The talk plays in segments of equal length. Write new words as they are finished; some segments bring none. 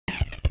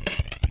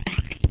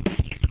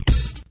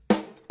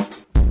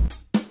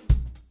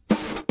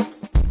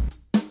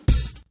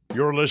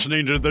You're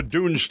listening to the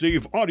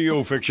Dunesteef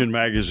Audio Fiction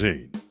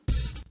Magazine.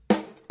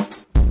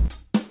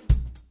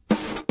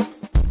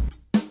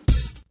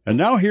 And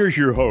now here's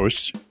your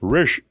hosts,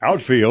 Rish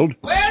Outfield.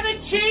 Where are the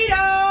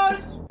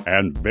Cheetos?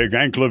 And Big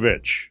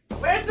Anklevich.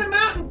 Where's the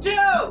Mountain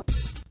Dew?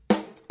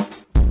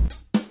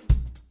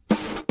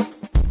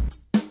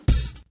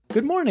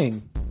 Good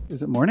morning.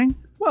 Is it morning?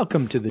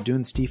 Welcome to the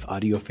Dunesteef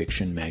Audio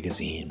Fiction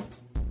Magazine.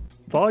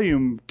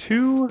 Volume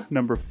 2,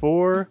 number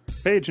 4,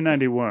 page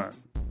 91.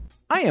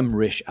 I am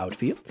Rish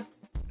Outfield.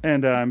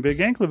 And I'm Big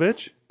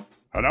Anklevich.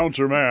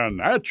 Announcer man,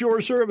 at your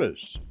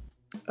service.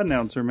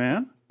 Announcer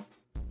man.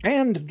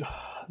 And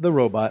the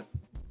robot.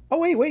 Oh,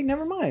 wait,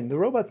 never mind. The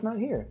robot's not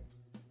here.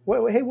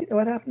 What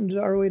happened to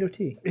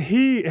R08OT?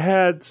 He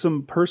had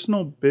some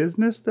personal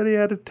business that he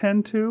had to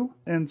tend to,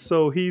 and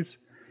so he's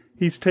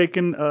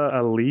taken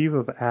a leave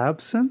of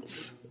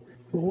absence.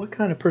 Well, what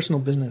kind of personal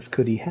business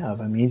could he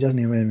have? I mean, he doesn't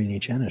even have any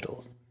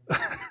genitals.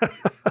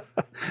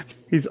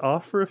 He's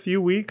off for a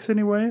few weeks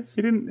anyways.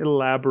 He didn't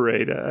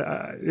elaborate.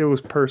 It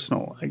was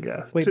personal, I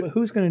guess. Wait, but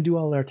who's going to do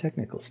all our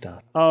technical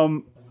stuff?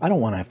 I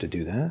don't want to have to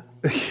do that.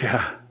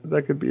 Yeah,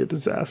 that could be a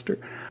disaster.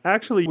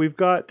 Actually, we've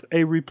got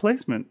a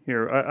replacement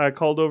here. I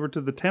called over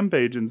to the temp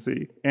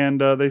agency,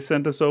 and they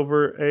sent us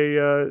over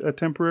a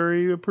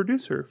temporary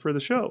producer for the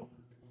show.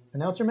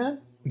 Announcer man?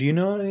 Do you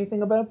know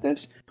anything about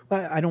this?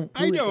 I don't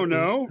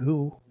know.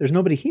 Who? There's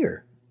nobody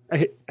here.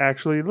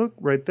 Actually, look,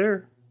 right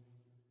there.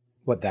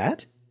 What,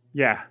 that?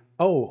 Yeah.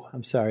 Oh,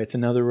 I'm sorry. It's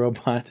another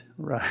robot.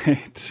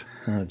 Right.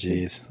 Oh,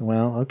 geez.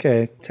 Well,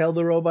 okay. Tell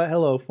the robot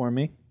hello for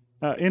me.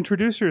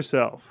 Introduce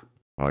yourself.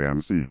 I am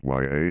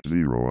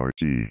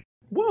CY80RT.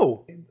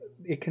 Whoa.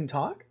 It can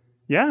talk?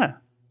 Yeah.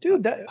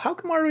 Dude, how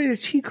come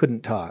R08OT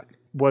couldn't talk?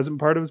 Wasn't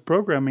part of his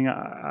programming.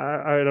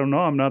 I don't know.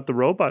 I'm not the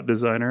robot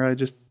designer. I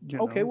just,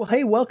 Okay, well,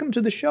 hey, welcome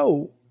to the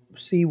show.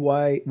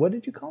 What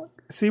did you call it?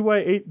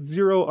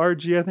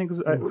 CY80RG, I think.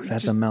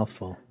 That's a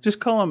mouthful. Just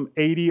call him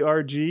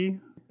 80RG.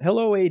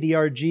 Hello,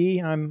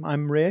 80RG.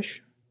 I'm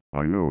Rish.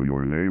 I know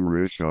your name,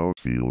 Rish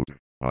Outfield.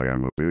 I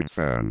am a big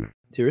fan.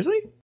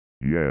 Seriously?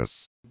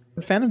 Yes.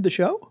 A fan of the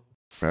show?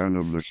 Fan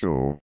of the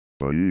show,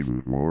 but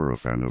even more a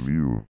fan of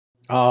you.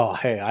 Oh,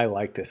 hey, I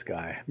like this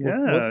guy. Yeah.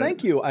 Well,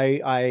 thank you.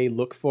 I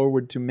look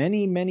forward to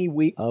many, many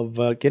weeks of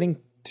getting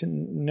to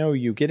know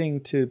you,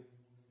 getting to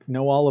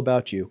know all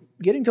about you,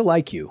 getting to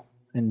like you,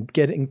 and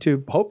getting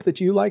to hope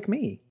that you like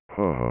me.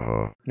 Ha ha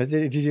ha.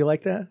 Did you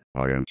like that?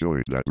 I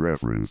enjoyed that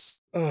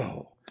reference.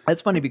 Oh.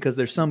 That's funny because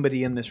there's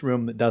somebody in this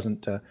room that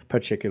doesn't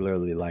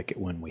particularly like it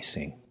when we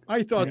sing.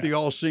 I thought the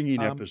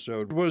all-singing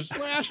episode was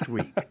last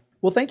week.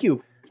 Well, thank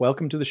you.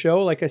 Welcome to the show,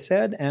 like I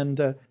said, and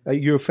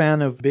you're a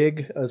fan of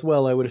Big as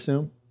well, I would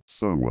assume.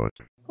 Somewhat.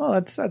 Well,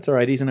 that's all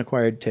right. He's an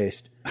acquired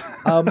taste.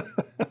 Well,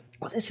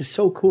 this is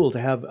so cool to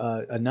have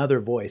another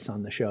voice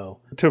on the show.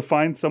 To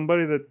find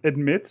somebody that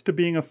admits to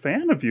being a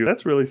fan of you,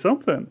 that's really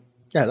something.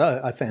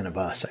 Yeah, a fan of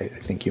us, I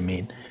think you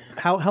mean.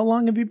 How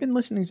long have you been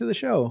listening to the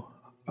show?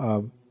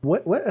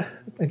 What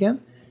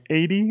again?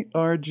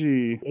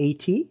 80RG.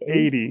 80?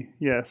 80,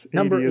 yes.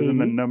 Number 80 as in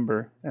the 80?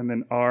 number, and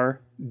then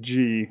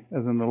RG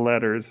as in the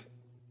letters.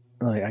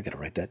 Oh, I got to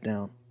write that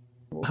down.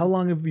 How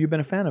long have you been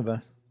a fan of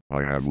us?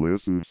 I have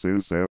listened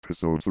since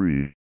episode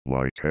 3,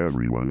 like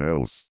everyone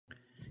else.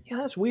 Yeah,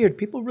 that's weird.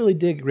 People really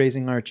dig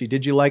Raising Archie.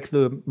 Did you like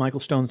the Michael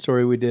Stone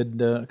story we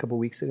did a couple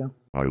weeks ago?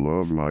 I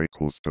love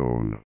Michael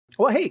Stone.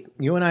 Well, hey,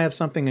 you and I have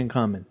something in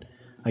common,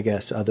 I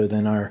guess, other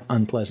than our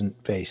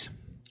unpleasant face.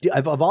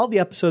 Of all the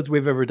episodes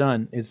we've ever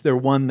done, is there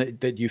one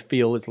that you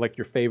feel is like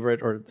your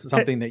favorite or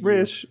something that you...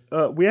 Rish,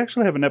 we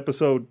actually have an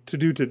episode to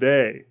do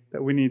today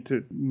that we need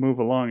to move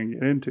along and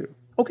get into.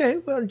 Okay,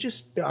 well,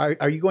 just...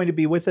 Are you going to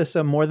be with us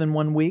more than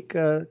 1 week,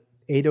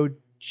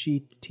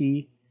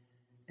 80GTS?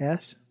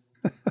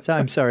 So,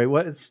 I'm sorry,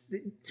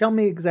 tell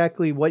me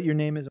exactly what your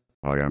name is.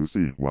 I am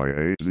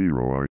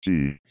CY80RT.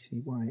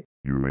 CY.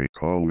 You may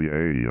call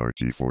me ART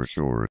for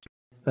short.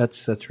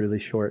 That's really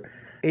short.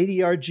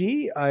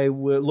 80RG, I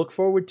will look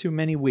forward to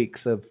many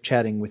weeks of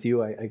chatting with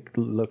you. It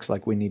looks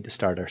like we need to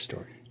start our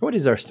story. What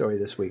is our story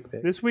this week,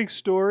 babe? This week's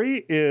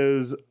story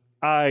is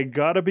I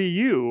Gotta Be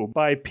You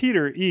by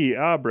Peter E.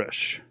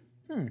 Abresch.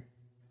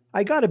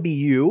 I Gotta Be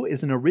You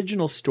is an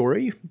original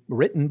story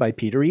written by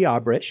Peter E.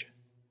 Abresch,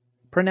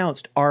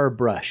 pronounced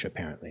Arbrush,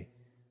 apparently.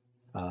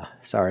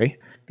 Sorry.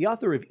 The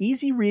author of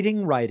easy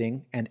reading,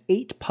 writing, and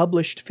 8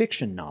 published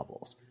fiction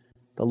novels,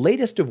 the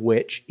latest of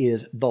which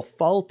is The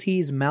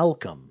Faltese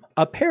Malcolm,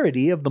 a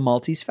parody of The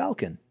Maltese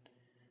Falcon.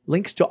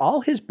 Links to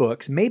all his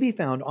books may be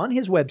found on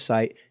his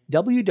website,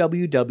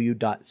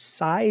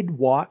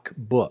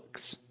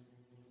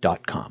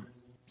 www.sidewalkbooks.com.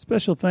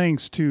 Special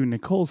thanks to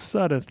Nicole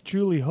Suddeth,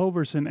 Julie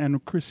Hoverson,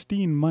 and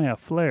Christine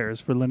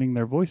Maia-Fleres for lending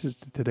their voices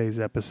to today's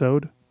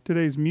episode.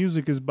 Today's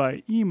music is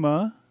by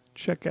Ema.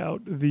 Check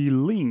out the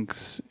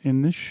links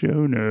in the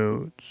show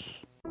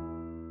notes.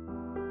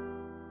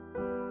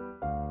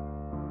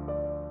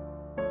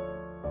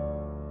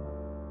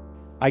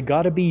 I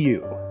Gotta Be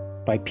You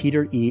by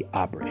Peter E.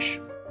 Abresch.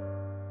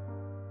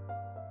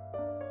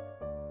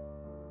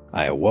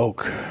 I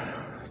awoke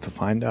to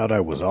find out I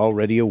was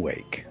already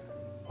awake.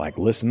 Like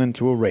listening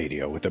to a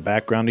radio with the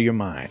background of your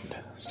mind.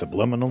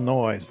 Subliminal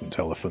noise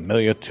until a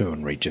familiar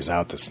tune reaches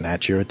out to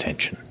snatch your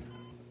attention.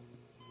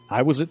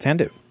 I was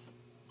attentive,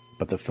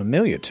 but the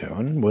familiar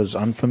tune was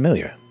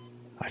unfamiliar.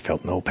 I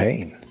felt no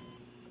pain.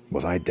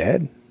 Was I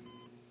dead?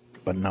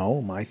 But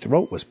no, my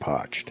throat was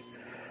parched.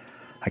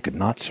 I could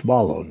not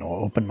swallow nor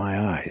open my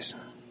eyes.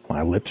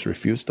 My lips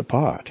refused to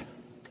part.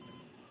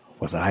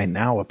 Was I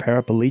now a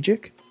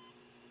paraplegic?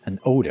 An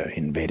odor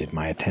invaded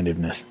my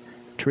attentiveness,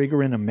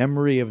 triggering a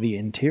memory of the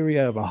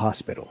interior of a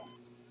hospital,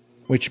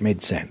 which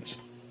made sense.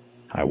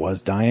 I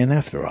was dying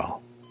after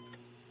all.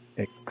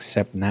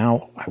 Except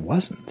now I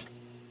wasn't.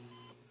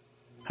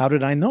 How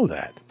did I know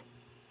that?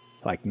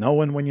 Like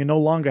knowing when you no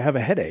longer have a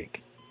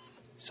headache.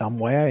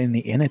 Somewhere in the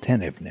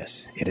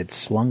inattentiveness, it had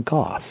slunk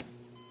off.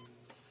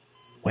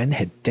 When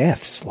had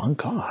death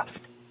slunk off?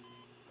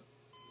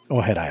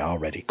 Or had I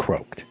already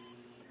croaked?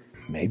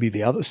 Maybe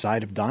the other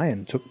side of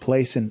dying took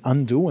place in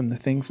undoing the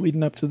things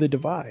leading up to the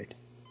divide.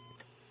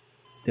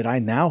 Did I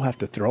now have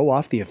to throw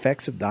off the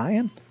effects of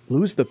dying?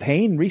 Lose the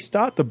pain,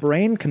 restart the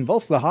brain,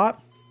 convulse the heart,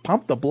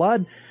 pump the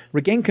blood,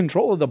 regain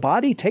control of the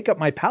body, take up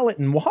my pallet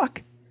and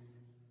walk?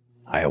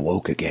 I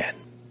awoke again.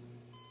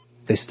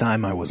 This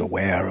time I was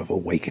aware of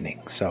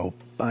awakening, so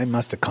I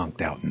must have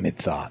conked out in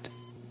mid-thought,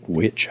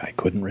 which I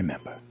couldn't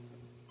remember.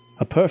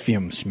 A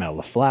perfume smell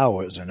of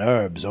flowers and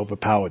herbs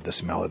overpowered the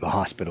smell of the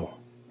hospital.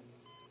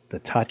 The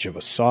touch of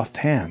a soft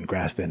hand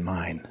grasping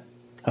mine,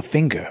 a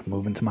finger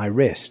moving to my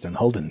wrist and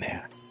holding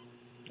there.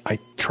 I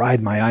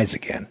tried my eyes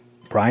again,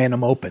 prying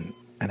them open,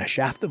 and a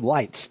shaft of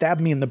light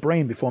stabbed me in the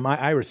brain before my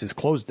irises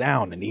closed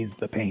down and eased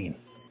the pain.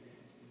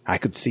 I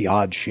could see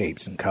odd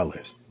shapes and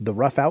colors, the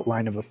rough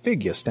outline of a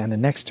figure standing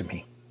next to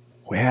me.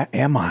 Where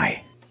am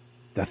I?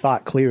 The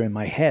thought clear in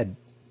my head,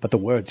 but the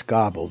words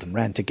garbled and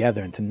ran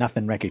together into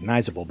nothing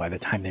recognizable by the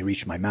time they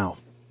reached my mouth.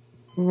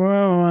 Where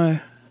am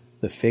I?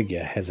 The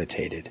figure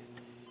hesitated,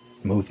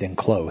 moved in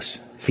close,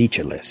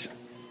 featureless,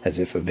 as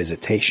if a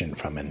visitation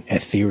from an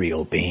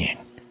ethereal being.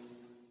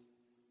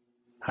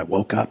 I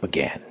woke up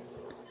again.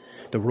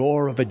 The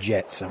roar of a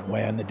jet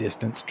somewhere in the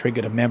distance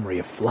triggered a memory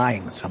of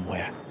flying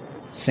somewhere.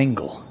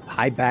 Single,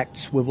 high-backed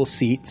swivel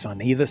seats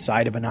on either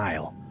side of an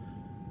aisle,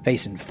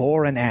 facing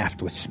fore and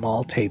aft with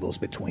small tables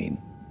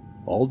between.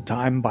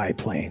 Old-time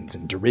biplanes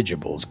and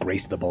dirigibles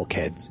graced the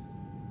bulkheads.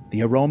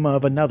 The aroma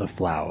of another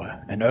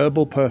flower, an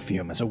herbal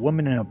perfume, as a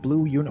woman in a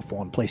blue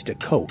uniform placed a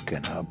Coke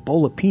and a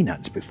bowl of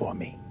peanuts before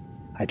me.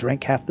 I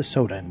drank half the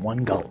soda in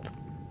one gulp,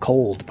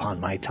 cold upon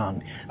my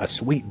tongue, a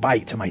sweet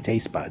bite to my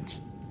taste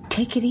buds.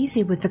 "Take it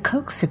easy with the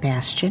Coke,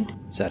 Sebastian,"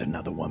 said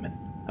another woman,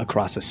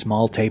 across a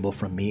small table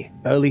from me,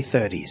 early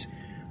 30s,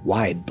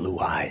 wide blue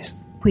eyes.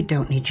 "We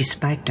don't need you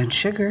spiked on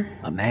sugar."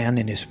 A man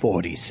in his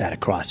 40s sat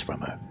across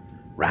from her,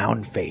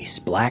 round face,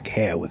 black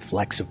hair with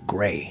flecks of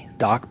gray,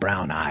 dark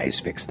brown eyes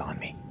fixed on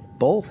me.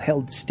 Both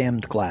held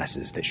stemmed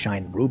glasses that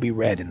shined ruby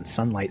red in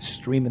sunlight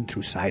streaming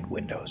through side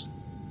windows.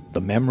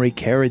 The memory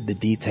carried the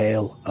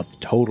detail of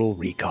total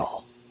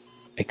recall.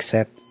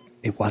 Except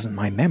it wasn't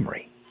my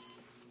memory.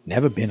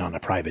 Never been on a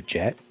private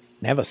jet,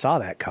 never saw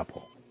that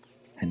couple,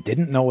 and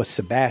didn't know a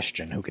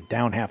Sebastian who could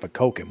down half a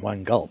Coke in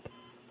one gulp,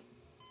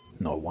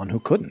 nor one who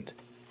couldn't.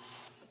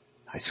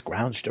 I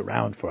scrounged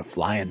around for a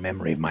flying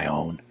memory of my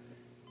own,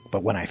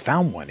 but when I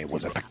found one, it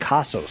was a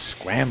Picasso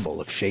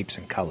scramble of shapes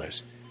and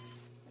colors.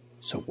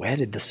 So where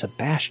did the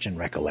Sebastian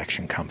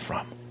recollection come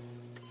from?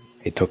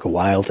 It took a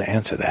while to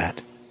answer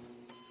that.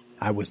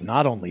 I was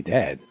not only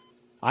dead,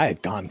 I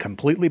had gone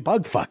completely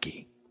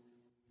bugfucky.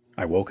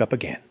 I woke up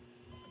again.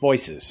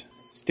 Voices,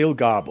 still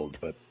garbled,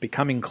 but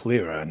becoming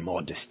clearer and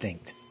more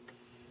distinct.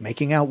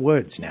 Making out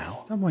words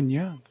now. Someone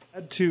young.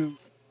 Had to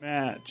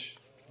match.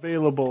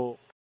 Available.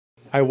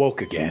 I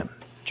woke again,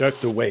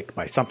 jerked awake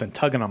by something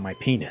tugging on my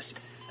penis,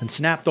 and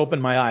snapped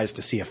open my eyes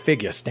to see a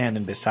figure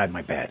standing beside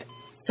my bed.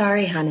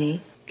 "Sorry,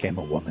 honey," came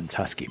a woman's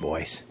husky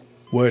voice,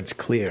 words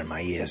clear in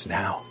my ears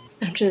now.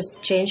 "I'm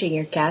just changing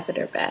your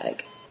catheter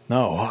bag."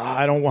 "No,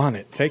 I don't want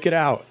it. Take it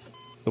out."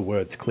 The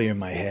words clear in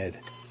my head,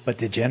 but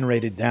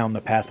degenerated down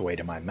the pathway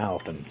to my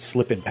mouth and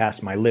slipping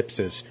past my lips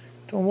as,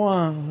 "Don't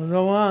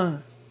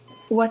want.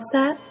 "What's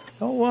that?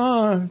 Don't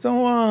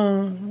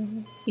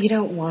want. You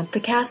don't want the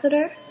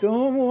catheter?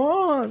 Don't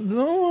want.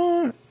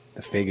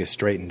 The figure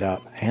straightened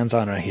up, hands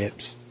on her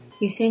hips.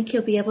 You think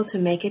you'll be able to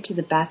make it to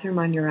the bathroom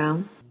on your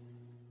own?"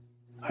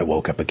 I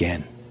woke up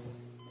again.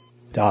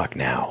 Dark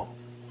now.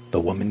 The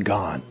woman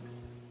gone.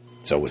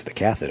 So was the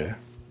catheter.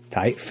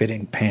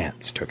 Tight-fitting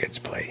pants took its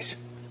place.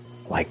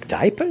 Like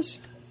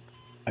diapers?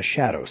 A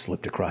shadow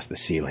slipped across the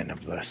ceiling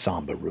of the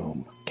somber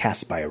room,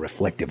 cast by a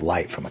reflective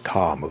light from a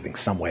car moving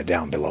somewhere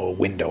down below a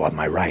window on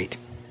my right.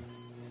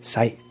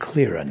 Sight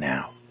clearer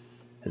now,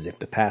 as if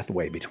the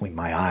pathway between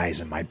my eyes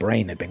and my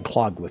brain had been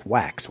clogged with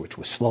wax which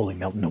was slowly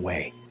melting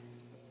away.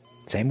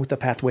 Same with the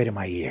pathway to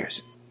my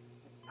ears.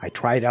 I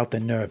tried out the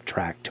nerve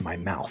tract to my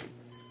mouth,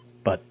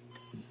 but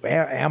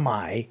 "Where am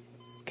I?"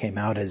 came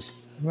out as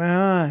 "Where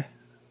am I?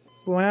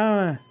 Where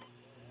am I?"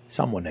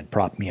 Someone had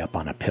propped me up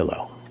on a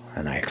pillow,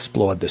 and I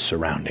explored the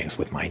surroundings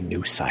with my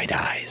new sight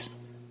eyes.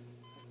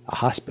 A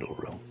hospital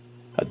room,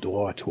 a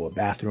door to a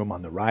bathroom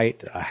on the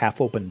right, a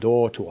half-open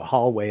door to a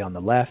hallway on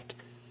the left,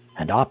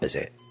 and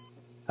opposite,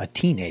 a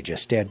teenager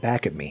stared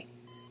back at me,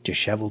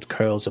 disheveled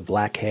curls of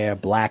black hair,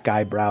 black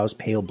eyebrows,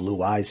 pale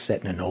blue eyes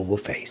set in an oval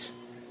face.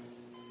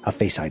 A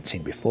face I'd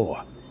seen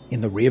before,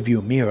 in the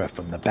rearview mirror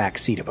from the back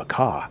seat of a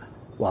car,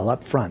 while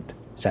up front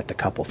sat the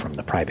couple from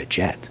the private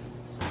jet.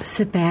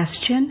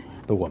 Sebastian,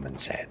 The woman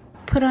said.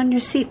 put on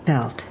your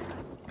seatbelt.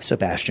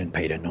 Sebastian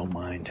paid her no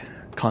mind,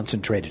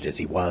 concentrated as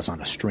he was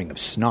on a string of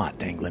snot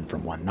dangling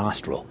from one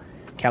nostril,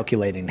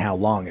 calculating how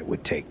long it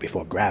would take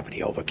before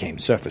gravity overcame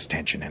surface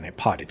tension and it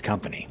parted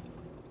company.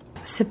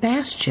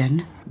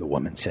 Sebastian, The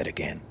woman said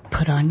again.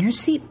 put on your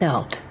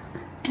seatbelt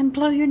and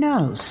blow your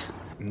nose.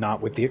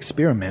 Not with the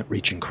experiment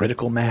reaching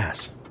critical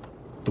mass.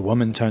 The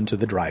woman turned to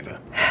the driver.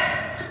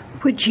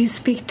 Would you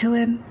speak to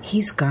him?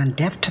 He's gone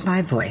deaf to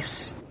my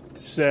voice.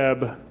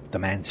 Seb, The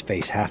man's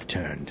face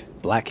half-turned,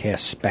 black hair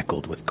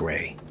speckled with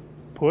gray.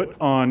 put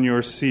on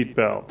your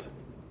seatbelt.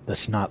 The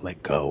snot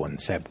let go and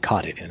Seb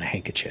caught it in a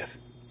handkerchief.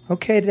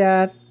 Okay,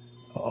 Dad.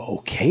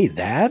 Okay,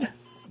 Dad?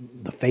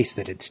 The face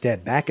that had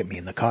stared back at me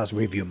in the car's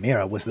rearview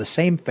mirror was the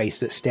same face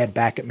that stared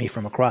back at me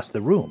from across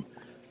the room.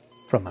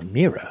 From a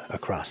mirror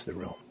across the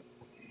room.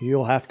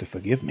 You'll have to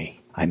forgive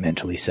me, I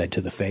mentally said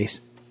to the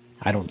face.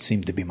 I don't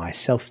seem to be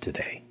myself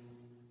today.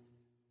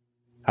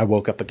 I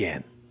woke up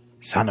again.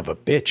 Son of a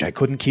bitch, I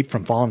couldn't keep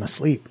from falling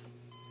asleep.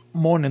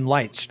 Morning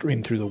light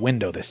streamed through the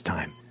window this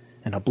time,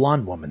 and a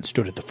blonde woman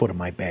stood at the foot of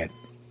my bed.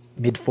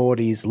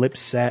 Mid-40s,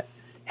 lips set,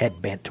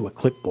 head bent to a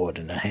clipboard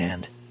in her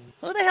hand.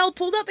 Who the hell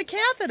pulled out the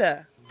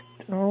catheter?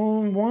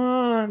 Don't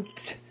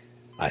want,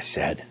 I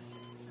said.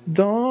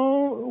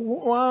 Don't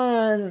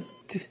want.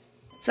 It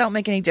don't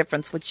make any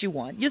difference what you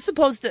want. You're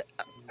supposed to...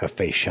 Her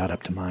face shot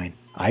up to mine.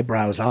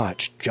 Eyebrows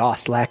arched, jaw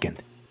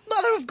slackened.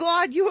 Mother of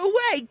God, you're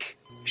awake!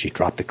 She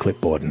dropped the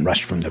clipboard and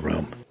rushed from the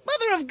room.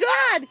 Mother of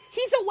God,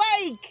 he's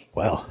awake!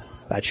 Well,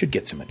 that should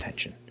get some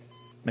attention.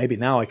 Maybe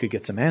now I could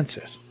get some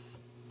answers.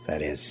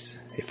 That is,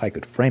 if I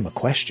could frame a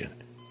question.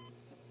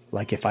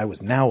 Like if I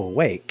was now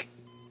awake,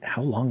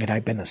 how long had I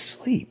been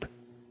asleep?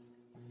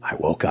 I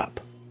woke up.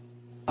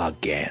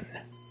 Again.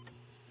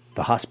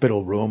 The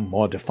hospital room,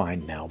 more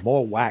defined now,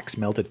 more wax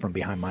melted from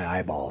behind my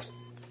eyeballs.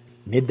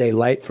 Midday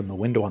light from the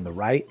window on the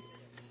right.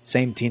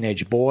 Same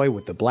teenage boy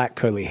with the black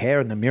curly hair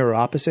in the mirror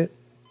opposite.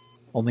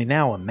 Only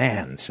now a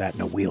man sat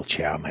in a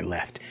wheelchair on my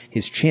left,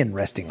 his chin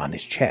resting on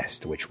his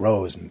chest, which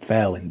rose and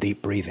fell in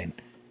deep breathing.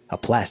 A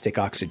plastic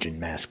oxygen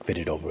mask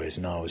fitted over his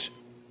nose.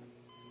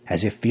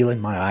 As if feeling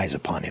my eyes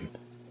upon him,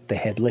 the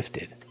head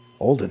lifted.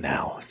 Older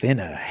now,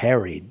 thinner,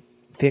 hairy,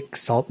 thick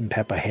salt and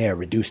pepper hair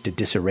reduced to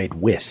disarrayed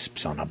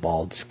wisps on a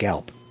bald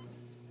scalp.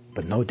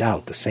 But no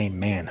doubt the same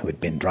man who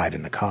had been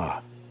driving the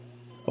car.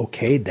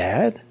 Okay,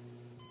 Dad?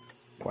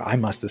 Well, I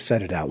must have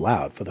said it out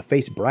loud, for the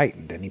face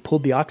brightened and he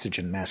pulled the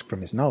oxygen mask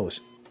from his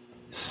nose.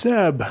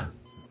 Seb,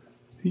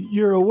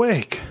 you're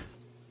awake.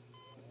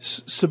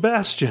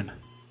 Sebastian,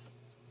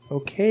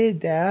 Okay,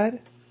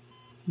 Dad?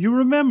 you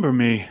remember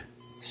me.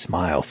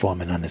 Smile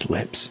forming on his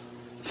lips.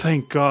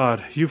 Thank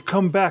God, you've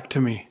come back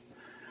to me.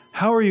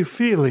 How are you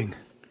feeling?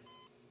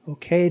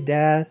 Okay,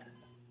 Dad.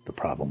 The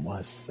problem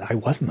was, I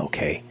wasn't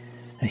okay,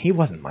 and he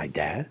wasn't my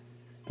dad.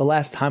 The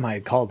last time I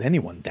had called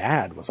anyone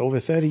Dad was over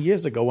 30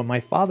 years ago when my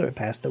father had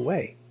passed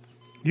away.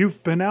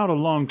 You've been out a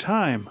long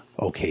time.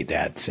 Okay,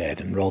 Dad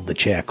said, and rolled the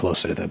chair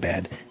closer to the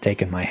bed,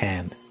 taking my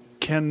hand.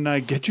 Can I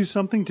get you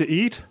something to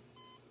eat?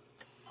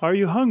 Are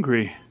you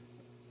hungry?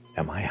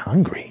 Am I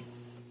hungry?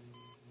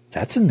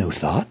 That's a new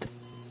thought.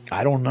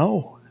 I don't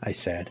know, I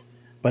said,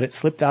 but it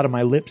slipped out of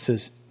my lips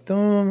as,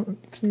 don't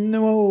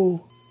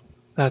know.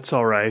 That's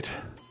all right.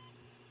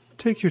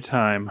 Take your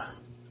time.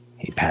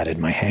 He patted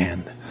my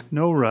hand.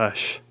 No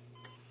rush.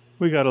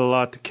 We got a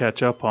lot to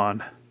catch up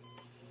on.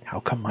 How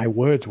come my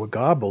words were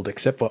garbled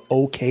except for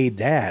okay,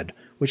 Dad,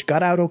 which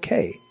got out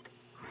okay?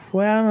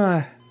 Where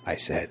am I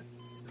said.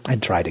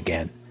 And tried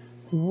again.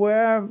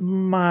 Where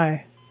am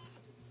I?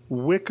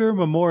 Wicker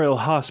Memorial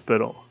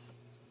Hospital.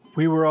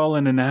 We were all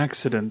in an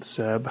accident,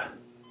 Seb.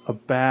 A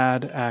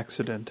bad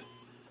accident.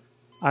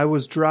 I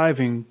was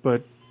driving,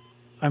 but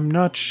I'm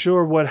not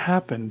sure what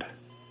happened.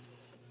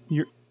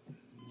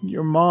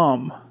 Your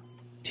mom.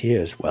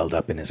 Tears welled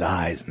up in his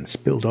eyes and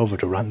spilled over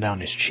to run down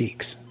his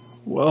cheeks.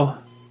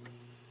 Well,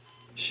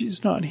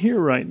 she's not here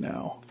right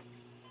now.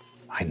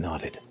 I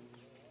nodded.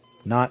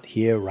 Not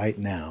here right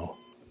now,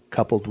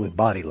 coupled with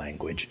body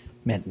language,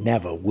 meant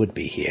never would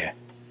be here.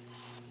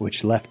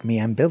 Which left me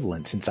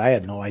ambivalent since I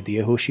had no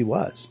idea who she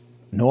was.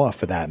 Nor,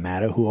 for that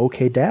matter, who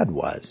OK Dad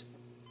was.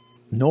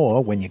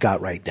 Nor, when you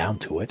got right down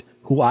to it,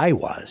 who I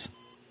was.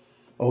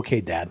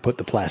 OK Dad put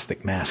the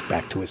plastic mask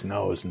back to his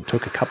nose and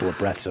took a couple of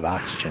breaths of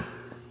oxygen.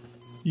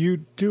 You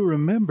do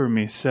remember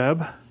me,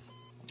 Seb?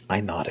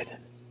 I nodded,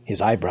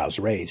 his eyebrows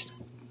raised.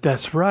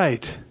 That's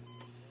right.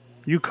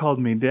 You called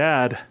me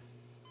Dad.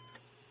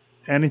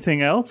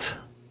 Anything else?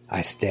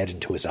 I stared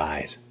into his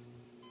eyes.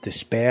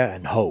 Despair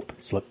and hope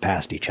slipped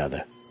past each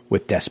other,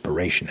 with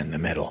desperation in the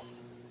middle.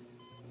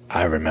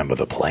 I remember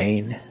the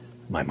plane,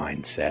 my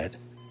mind said,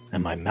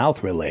 and my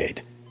mouth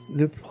relayed,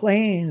 The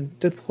plane,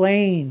 the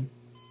plane.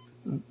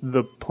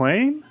 The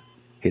plane?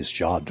 His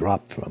jaw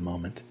dropped for a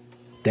moment.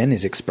 Then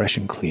his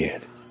expression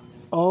cleared.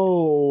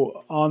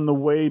 Oh, on the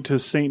way to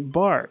St.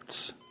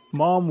 Bart's.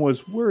 Mom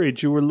was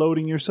worried you were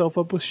loading yourself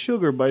up with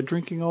sugar by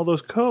drinking all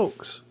those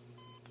Cokes.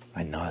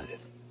 I nodded,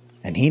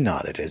 and he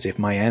nodded as if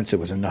my answer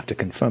was enough to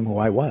confirm who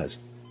I was.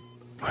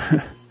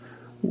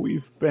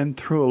 We've been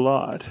through a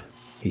lot,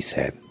 he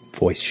said,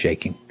 voice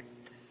shaking.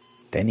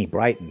 Then he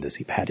brightened as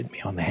he patted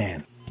me on the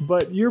hand.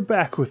 But you're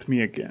back with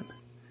me again.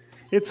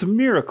 It's a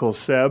miracle,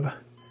 Seb.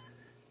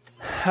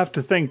 Have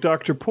to thank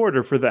Dr.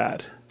 Porter for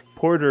that.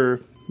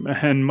 Porter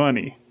and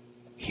money.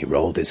 He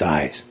rolled his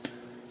eyes.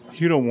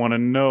 You don't want to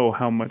know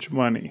how much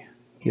money.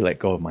 He let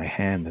go of my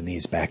hand and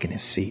eased back in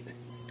his seat.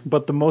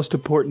 But the most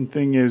important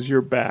thing is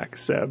you're back,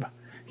 Seb.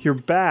 You're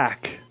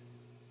back.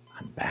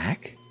 I'm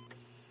back?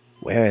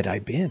 Where had I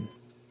been?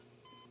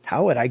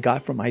 How had I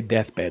got from my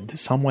deathbed to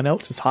someone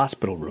else's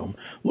hospital room,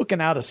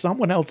 looking out of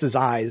someone else's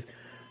eyes,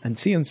 and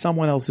seeing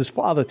someone else's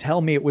father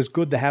tell me it was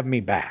good to have me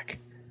back?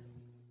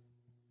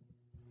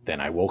 Then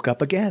I woke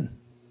up again,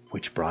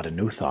 which brought a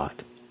new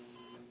thought.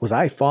 Was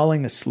I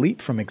falling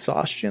asleep from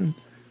exhaustion,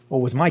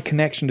 or was my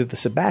connection to the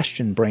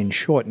Sebastian brain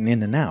short and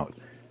in and out?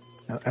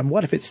 And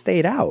what if it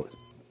stayed out?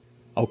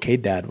 Okay,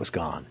 Dad was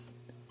gone,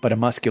 but a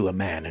muscular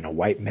man in a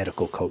white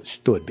medical coat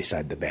stood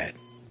beside the bed.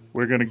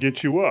 We're going to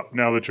get you up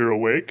now that you're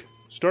awake.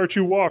 Start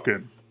you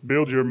walking,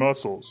 build your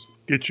muscles,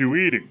 get you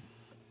eating.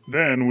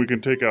 Then we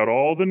can take out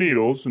all the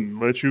needles and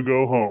let you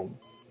go home.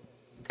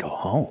 Go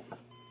home?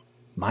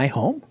 My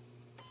home?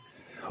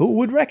 Who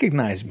would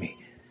recognize me?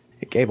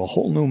 It gave a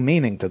whole new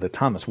meaning to the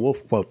Thomas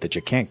Wolfe quote that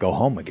you can't go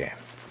home again.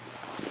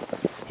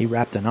 He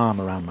wrapped an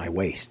arm around my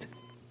waist.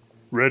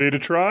 Ready to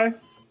try?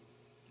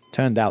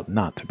 Turned out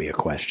not to be a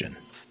question.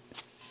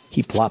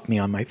 He plopped me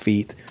on my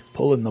feet,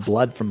 pulling the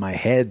blood from my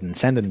head and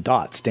sending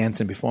dots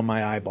dancing before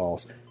my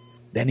eyeballs.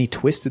 Then he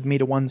twisted me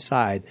to one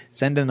side,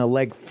 sending a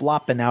leg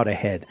flopping out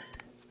ahead,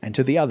 and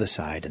to the other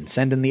side, and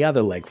sending the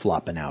other leg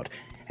flopping out,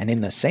 and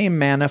in the same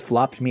manner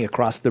flopped me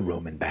across the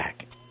room and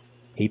back.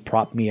 He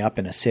propped me up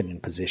in a sitting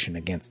position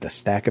against a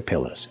stack of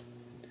pillows.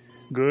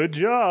 Good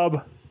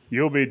job.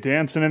 You'll be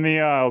dancing in the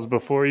aisles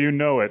before you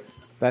know it.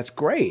 That's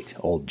great,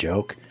 old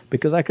joke,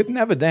 because I could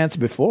never dance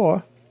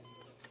before.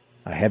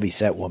 A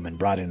heavy-set woman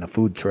brought in a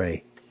food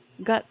tray.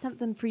 Got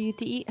something for you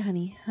to eat,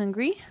 honey.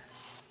 Hungry?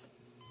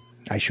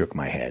 I shook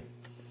my head.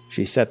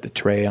 She set the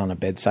tray on a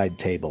bedside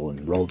table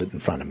and rolled it in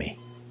front of me.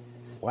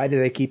 Why do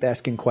they keep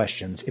asking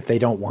questions if they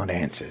don't want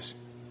answers?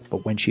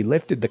 But when she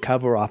lifted the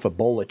cover off a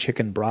bowl of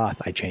chicken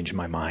broth, I changed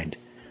my mind.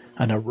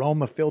 An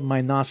aroma filled my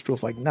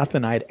nostrils like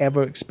nothing I'd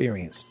ever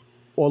experienced,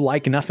 or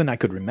like nothing I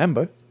could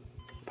remember.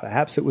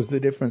 Perhaps it was the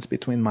difference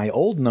between my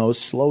old nose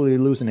slowly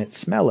losing its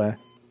smeller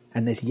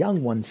and this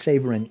young one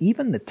savoring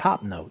even the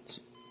top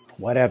notes.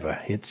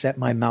 Whatever, it set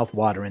my mouth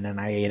watering, and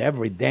I ate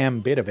every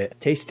damn bit of it,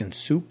 tasting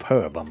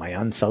superb on my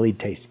unsullied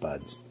taste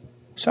buds.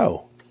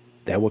 So,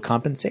 there were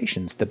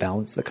compensations to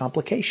balance the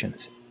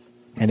complications.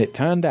 And it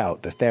turned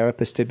out the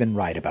therapist had been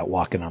right about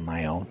walking on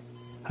my own.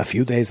 A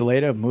few days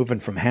later, moving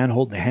from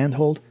handhold to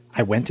handhold,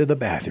 I went to the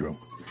bathroom.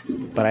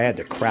 But I had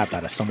to crap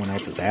out of someone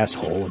else's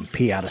asshole and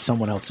pee out of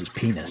someone else's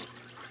penis,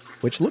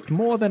 which looked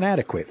more than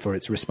adequate for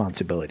its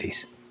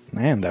responsibilities.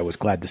 And I was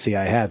glad to see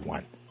I had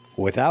one.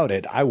 Without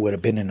it, I would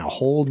have been in a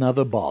whole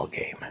nother ball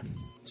game.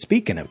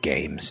 Speaking of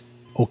games,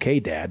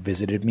 OK Dad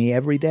visited me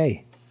every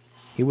day.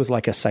 He was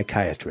like a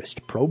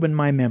psychiatrist, probing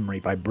my memory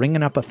by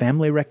bringing up a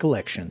family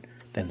recollection,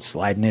 then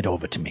sliding it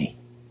over to me.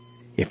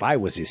 If I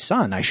was his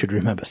son, I should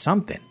remember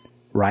something,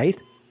 right?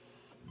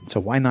 So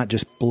why not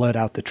just blurt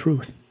out the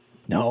truth?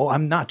 No,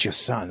 I'm not your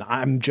son.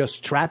 I'm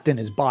just trapped in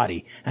his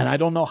body, and I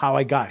don't know how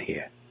I got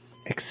here.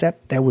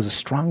 Except there was a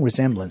strong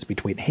resemblance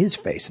between his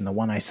face and the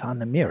one I saw in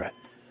the mirror,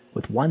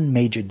 with one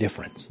major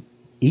difference.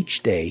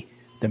 Each day,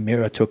 the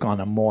mirror took on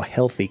a more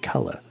healthy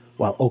color,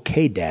 while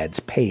OK Dad's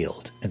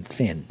paled and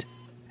thinned.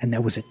 And there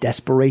was a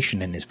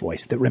desperation in his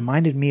voice that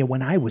reminded me of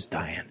when I was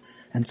dying,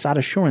 and sought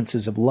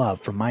assurances of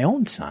love from my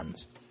own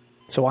sons.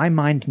 So I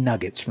mined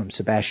nuggets from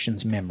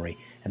Sebastian's memory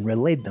and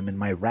relayed them in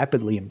my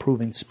rapidly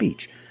improving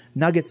speech,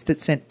 nuggets that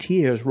sent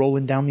tears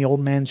rolling down the old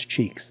man's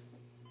cheeks.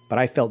 But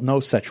I felt no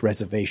such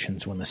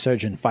reservations when the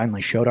surgeon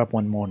finally showed up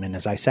one morning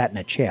as I sat in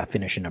a chair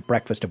finishing a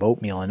breakfast of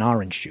oatmeal and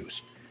orange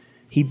juice.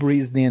 He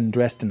breezed in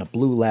dressed in a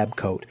blue lab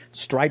coat,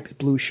 striped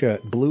blue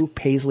shirt, blue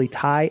paisley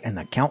tie, and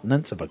the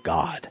countenance of a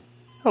god.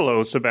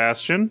 Hello,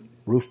 Sebastian.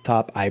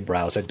 Rooftop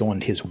eyebrows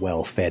adorned his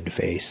well-fed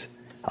face,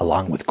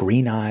 along with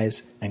green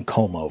eyes and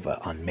comb-over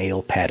on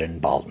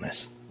male-patterned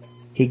baldness.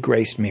 He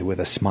graced me with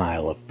a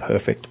smile of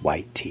perfect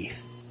white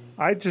teeth.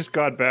 I just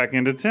got back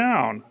into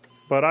town,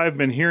 but I've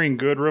been hearing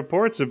good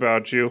reports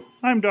about you.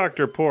 I'm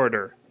Dr.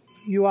 Porter.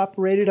 You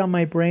operated on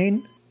my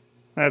brain?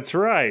 That's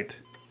right.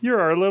 You're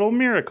our little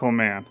miracle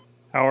man.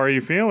 How are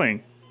you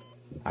feeling?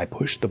 I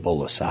pushed the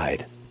bowl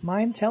aside.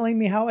 Mind telling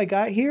me how I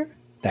got here?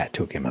 That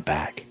took him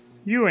aback.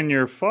 You and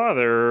your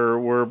father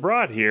were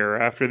brought here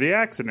after the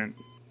accident.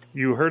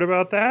 You heard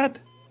about that?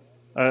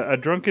 A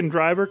drunken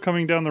driver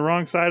coming down the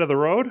wrong side of the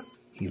road?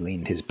 He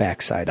leaned his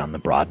backside on the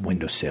broad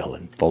windowsill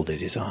and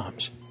folded his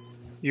arms.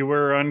 You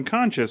were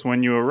unconscious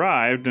when you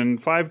arrived,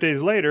 and 5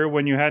 days later,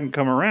 when you hadn't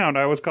come around,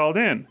 I was called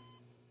in.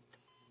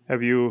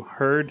 Have you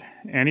heard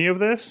any of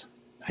this?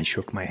 I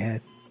shook my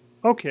head.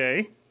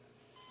 Okay.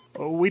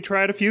 We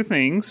tried a few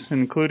things,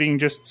 including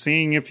just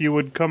seeing if you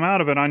would come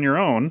out of it on your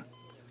own.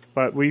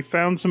 But we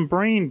found some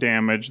brain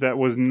damage that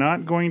was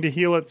not going to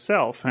heal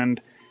itself,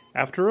 and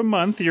after a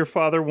month, your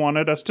father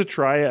wanted us to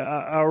try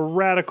a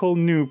radical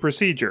new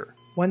procedure.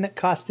 One that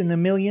cost in the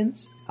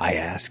millions? I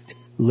asked,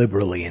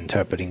 liberally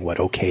interpreting what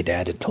OK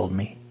Dad had told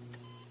me.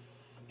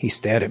 He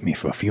stared at me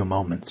for a few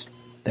moments,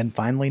 then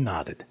finally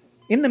nodded.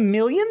 In the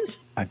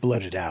millions? I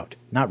blurted out,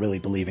 not really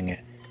believing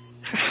it.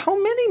 How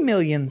many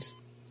millions?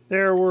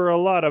 There were a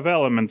lot of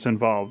elements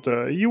involved.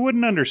 You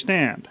wouldn't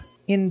understand.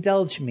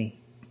 Indulge me.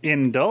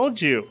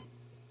 Indulge you?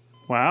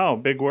 Wow,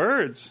 big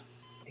words.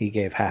 He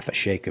gave half a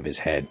shake of his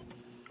head.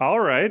 All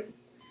right.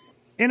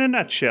 In a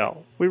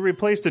nutshell, we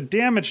replaced a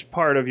damaged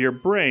part of your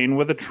brain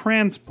with a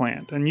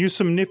transplant and used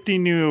some nifty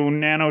new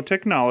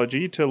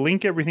nanotechnology to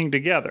link everything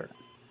together.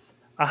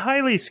 A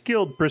highly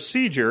skilled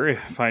procedure,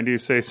 if I do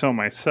say so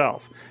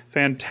myself.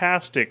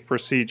 Fantastic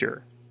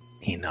procedure.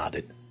 He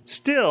nodded.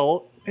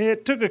 Still,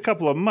 it took a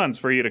couple of months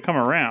for you to come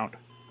around.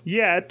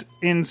 Yet,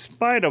 in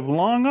spite of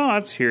long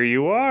odds, here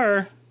you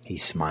are. He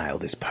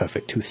smiled his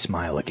perfect tooth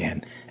smile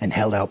again and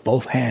held out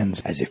both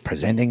hands as if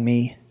presenting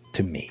me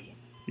to me.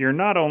 You're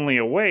not only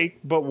awake,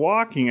 but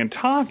walking and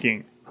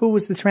talking. Who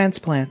was the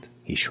transplant?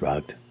 He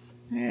shrugged.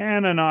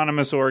 An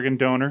anonymous organ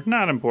donor.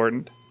 Not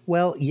important.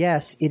 Well,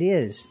 yes, it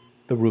is.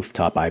 The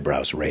rooftop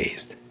eyebrows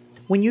raised.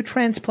 When you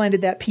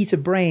transplanted that piece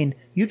of brain,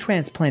 you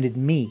transplanted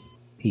me.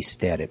 He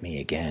stared at me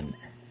again,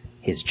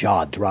 his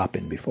jaw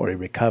dropping before he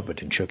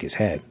recovered and shook his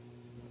head.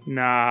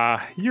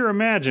 Nah, you're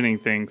imagining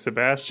things,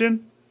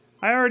 Sebastian.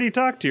 I already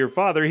talked to your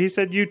father. He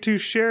said you two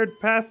shared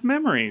past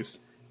memories.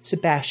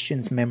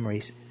 Sebastian's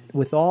memories,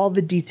 with all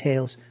the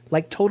details,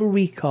 like Total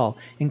Recall,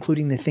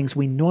 including the things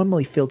we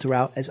normally filter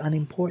out as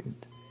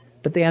unimportant.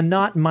 But they are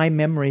not my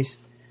memories.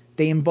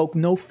 They invoke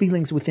no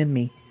feelings within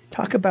me.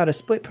 Talk about a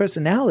split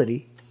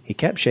personality. He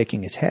kept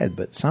shaking his head,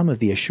 but some of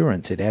the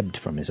assurance had ebbed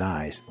from his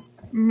eyes.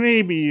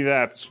 Maybe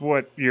that's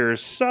what you're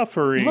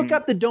suffering. Look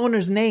up the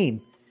donor's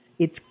name.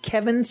 It's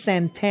Kevin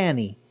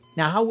Santani.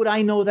 Now, how would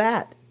I know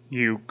that?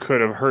 You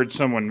could have heard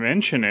someone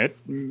mention it,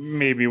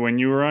 maybe when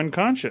you were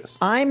unconscious.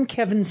 I'm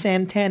Kevin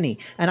Santani,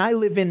 and I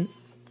live in...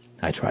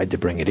 I tried to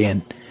bring it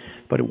in,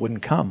 but it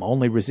wouldn't come,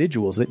 only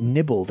residuals that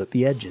nibbled at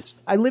the edges.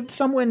 I lived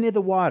somewhere near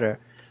the water.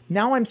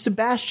 Now I'm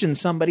Sebastian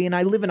somebody, and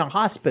I live in a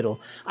hospital.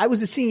 I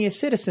was a senior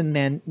citizen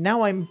then.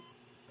 Now I'm...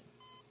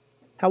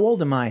 How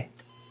old am I?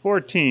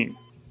 14.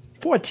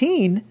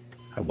 14?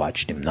 I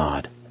watched him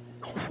nod.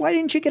 Why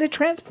didn't you get a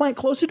transplant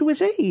closer to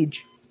his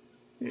age?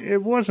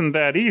 It wasn't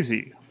that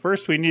easy.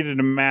 First, we needed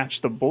to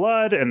match the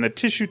blood and the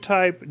tissue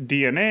type,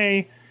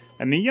 DNA,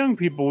 and the young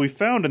people we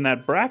found in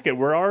that bracket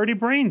were already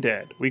brain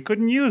dead. We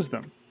couldn't use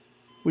them.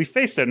 We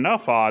faced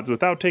enough odds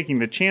without taking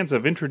the chance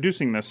of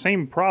introducing the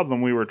same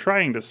problem we were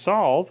trying to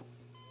solve.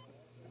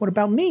 What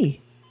about me?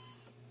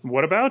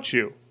 What about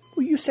you?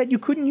 Well, you said you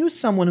couldn't use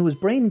someone who was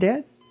brain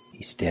dead.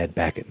 He stared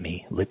back at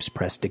me, lips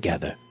pressed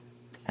together,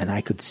 and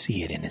I could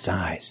see it in his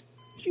eyes.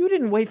 You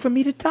didn't wait for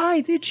me to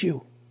die, did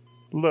you?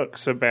 Look,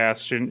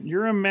 Sebastian,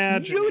 you're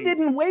imagining... You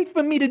didn't wait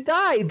for me to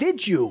die,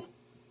 did you?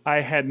 I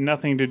had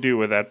nothing to do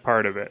with that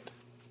part of it.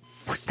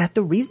 Was that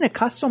the reason it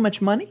cost so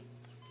much money?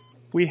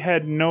 We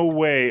had no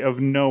way of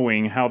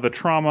knowing how the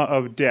trauma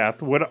of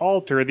death would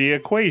alter the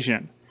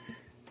equation.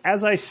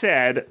 As I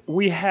said,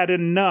 we had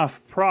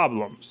enough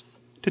problems.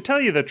 To tell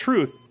you the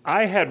truth,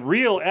 I had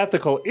real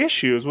ethical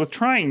issues with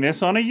trying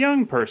this on a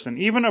young person,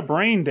 even a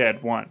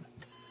brain-dead one.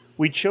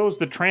 We chose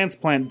the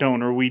transplant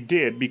donor we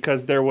did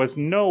because there was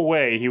no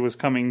way he was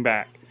coming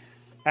back.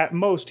 At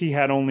most, he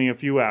had only a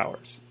few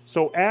hours.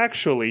 So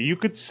actually, you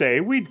could say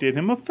we did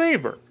him a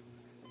favor.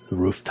 The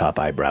rooftop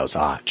eyebrows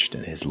arched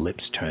and his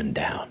lips turned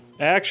down.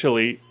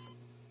 Actually,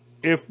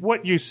 if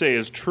what you say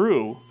is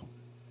true,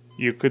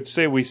 you could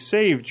say we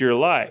saved your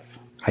life.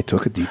 I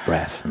took a deep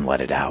breath and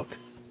let it out.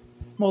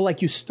 More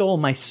like you stole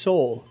my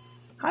soul.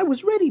 I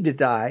was ready to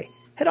die,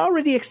 had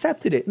already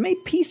accepted it,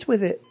 made peace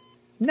with it.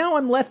 Now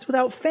I'm left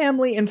without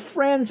family and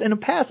friends and a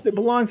past that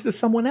belongs to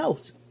someone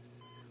else.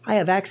 I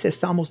have access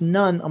to almost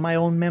none of my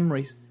own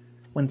memories.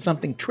 When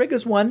something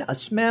triggers one, a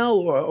smell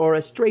or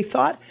a stray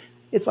thought,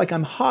 it's like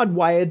I'm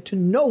hardwired to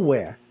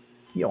nowhere.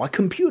 You know, a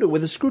computer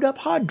with a screwed up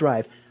hard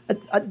drive.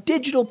 A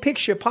digital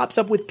picture pops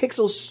up with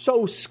pixels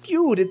so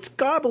skewed it's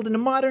garbled into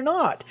modern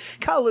art.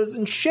 Colors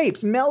and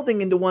shapes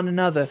melding into one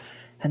another.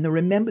 And the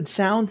remembered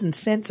sounds and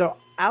scents are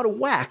out of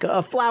whack.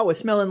 A flower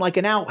smelling like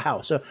an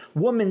outhouse. A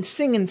woman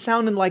singing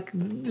sounding like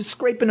the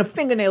scraping of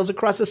fingernails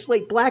across a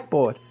slate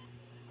blackboard.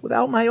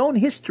 Without my own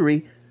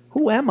history,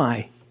 who am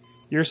I?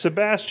 You're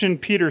Sebastian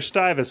Peter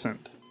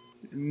Stuyvesant,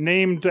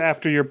 named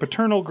after your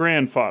paternal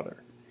grandfather.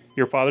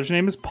 Your father's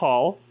name is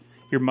Paul.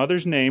 Your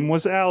mother's name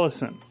was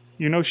Allison.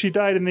 You know she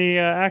died in the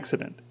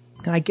accident.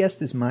 I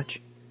guessed as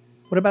much.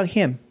 What about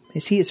him?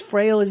 Is he as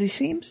frail as he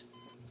seems?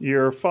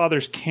 Your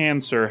father's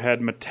cancer had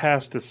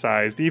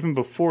metastasized even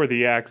before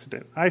the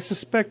accident. I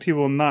suspect he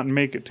will not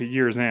make it to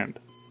year's end.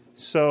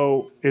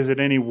 So, is it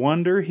any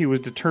wonder he was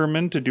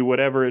determined to do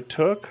whatever it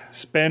took,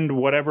 spend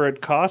whatever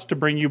it cost to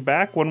bring you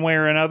back one way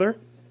or another?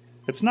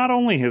 It's not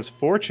only his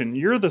fortune,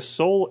 you're the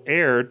sole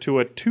heir to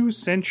a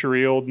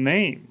 2-century-old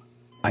name.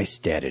 I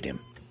stared at him.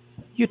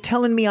 You're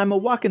telling me I'm a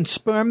walking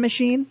sperm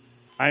machine?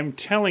 I'm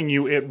telling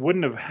you it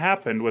wouldn't have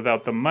happened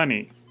without the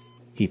money.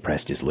 He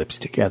pressed his lips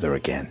together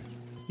again.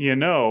 You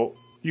know,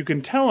 you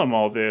can tell him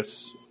all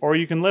this, or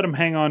you can let him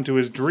hang on to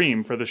his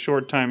dream for the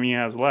short time he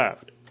has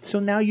left. So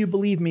now you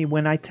believe me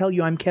when I tell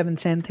you I'm Kevin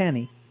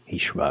Santani? He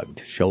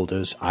shrugged,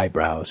 shoulders,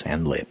 eyebrows,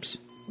 and lips.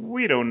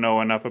 We don't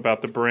know enough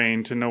about the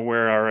brain to know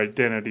where our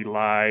identity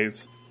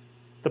lies.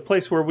 The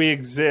place where we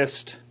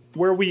exist,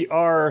 where we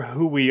are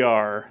who we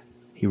are.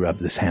 He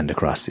rubbed his hand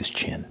across his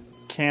chin.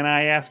 Can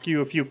I ask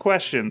you a few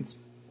questions?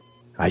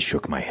 I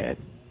shook my head.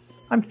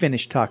 I'm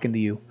finished talking to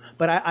you,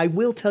 but I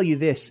will tell you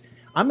this.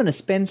 I'm going to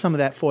spend some of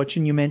that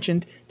fortune you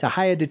mentioned to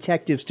hire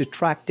detectives to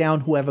track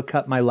down whoever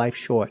cut my life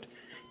short.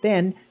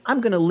 Then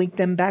I'm going to link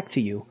them back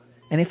to you.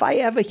 And if I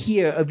ever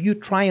hear of you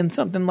trying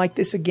something like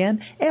this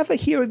again, ever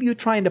hear of you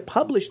trying to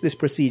publish this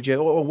procedure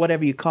or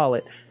whatever you call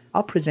it,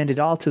 I'll present it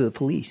all to the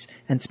police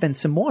and spend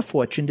some more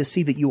fortune to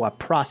see that you are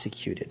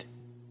prosecuted.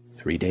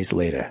 3 days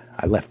later,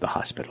 I left the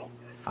hospital.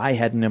 I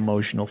had an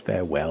emotional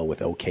farewell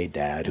with OK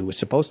Dad, who was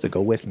supposed to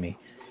go with me,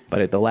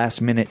 but at the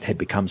last minute had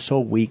become so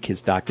weak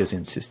his doctors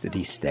insisted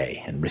he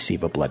stay and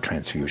receive a blood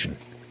transfusion.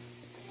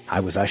 I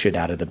was ushered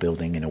out of the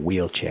building in a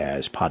wheelchair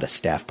as part of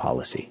staff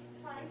policy.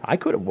 I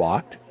could have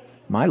walked.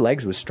 My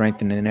legs were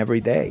strengthening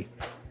every day.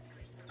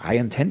 I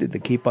intended to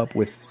keep up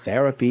with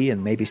therapy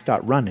and maybe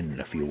start running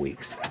in a few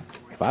weeks.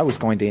 If I was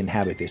going to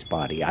inhabit this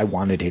body, I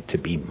wanted it to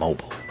be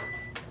mobile.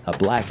 A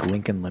black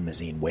Lincoln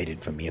limousine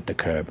waited for me at the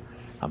curb.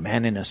 A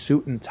man in a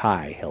suit and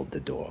tie held the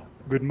door.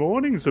 Good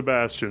morning,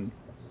 Sebastian.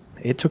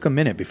 It took a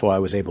minute before I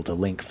was able to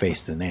link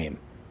face the name.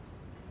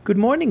 Good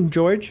morning,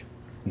 George.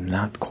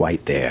 Not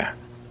quite there.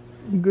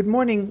 Good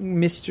morning,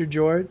 Mr.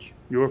 George.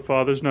 Your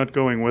father's not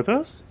going with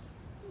us?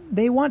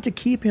 They want to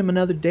keep him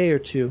another day or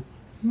two.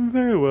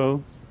 Very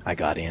well. I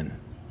got in.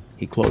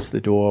 He closed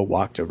the door,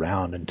 walked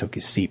around, and took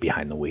his seat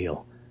behind the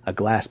wheel, a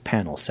glass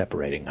panel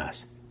separating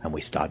us, and we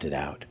started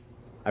out.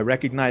 I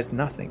recognized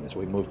nothing as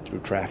we moved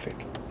through traffic.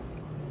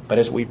 But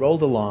as we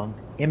rolled along,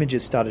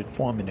 images started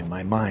forming in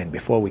my mind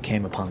before we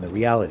came upon the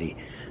reality,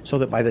 so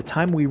that by the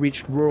time we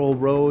reached rural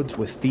roads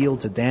with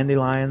fields of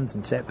dandelions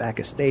and set-back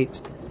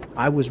estates,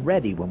 I was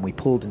ready when we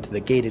pulled into the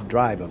gated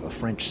drive of a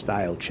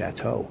French-style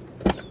chateau.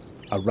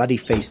 A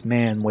ruddy-faced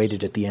man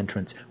waited at the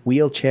entrance,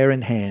 wheelchair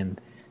in hand,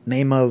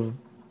 name of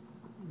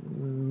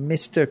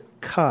Mr.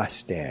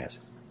 Carstairs.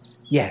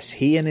 Yes,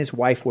 he and his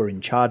wife were in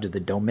charge of the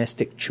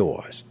domestic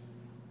chores.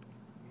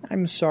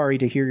 I'm sorry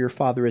to hear your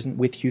father isn't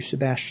with you,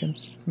 Sebastian.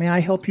 May I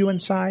help you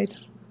inside?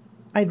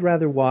 I'd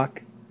rather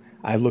walk.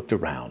 I looked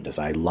around as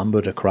I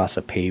lumbered across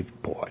a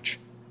paved porch.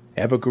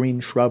 Evergreen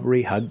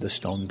shrubbery hugged the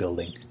stone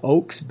building,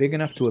 oaks big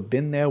enough to have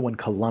been there when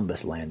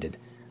Columbus landed,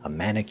 a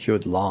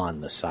manicured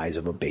lawn the size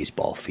of a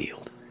baseball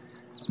field.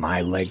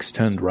 My legs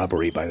turned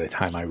rubbery by the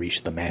time I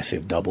reached the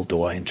massive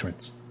double-door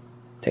entrance.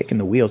 Taking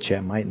the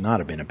wheelchair might not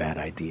have been a bad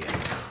idea.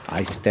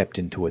 I stepped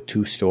into a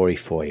 2-story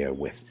foyer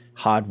with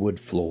hardwood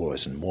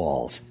floors and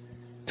walls,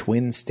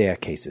 twin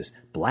staircases,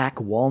 black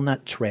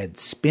walnut treads,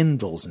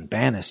 spindles, and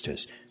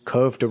banisters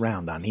curved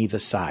around on either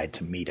side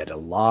to meet at a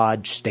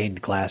large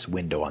stained glass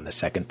window on the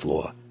second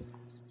floor.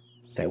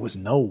 There was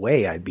no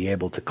way I'd be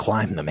able to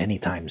climb them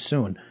anytime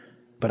soon,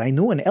 but I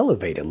knew an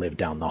elevator lived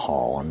down the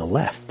hall on the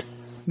left.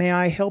 May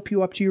I help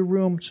you up to your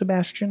room,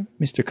 Sebastian?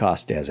 Mr.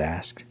 Carstairs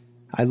asked.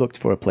 I looked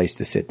for a place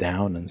to sit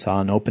down and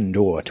saw an open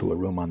door to a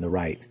room on the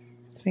right.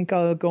 Think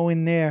I'll go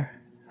in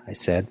there, I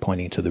said,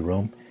 pointing to the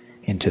room.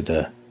 Into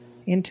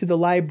the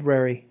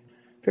library.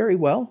 Very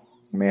well.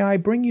 May I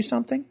bring you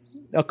something?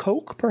 A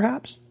Coke,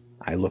 perhaps?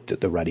 I looked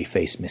at the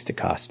ruddy-faced Mr.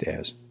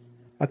 Carstairs.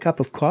 A cup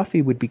of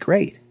coffee would be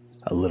great.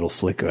 A little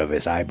flicker of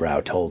his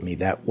eyebrow told me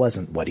that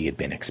wasn't what he had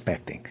been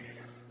expecting.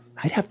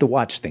 I'd have to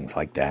watch things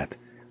like that.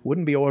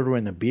 Wouldn't be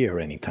ordering a beer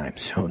anytime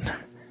soon.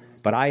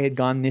 But I had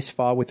gone this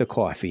far with the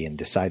coffee and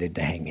decided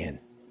to hang in.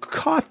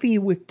 Coffee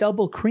with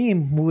double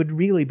cream would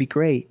really be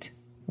great.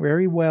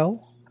 Very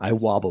well. I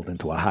wobbled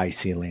into a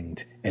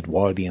high-ceilinged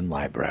Edwardian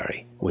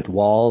library, with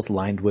walls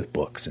lined with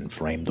books and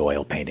framed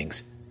oil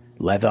paintings,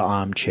 leather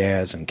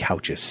armchairs and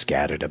couches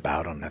scattered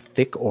about on a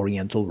thick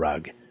oriental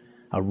rug.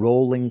 A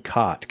rolling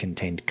cot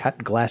contained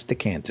cut glass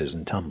decanters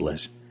and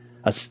tumblers.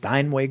 A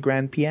Steinway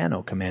grand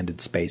piano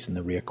commanded space in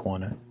the rear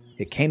corner.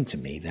 It came to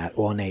me that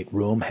ornate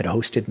room had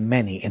hosted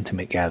many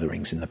intimate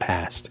gatherings in the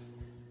past.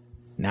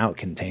 Now it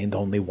contained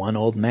only one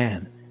old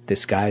man,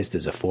 disguised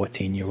as a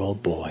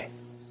 14-year-old boy.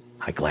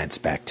 I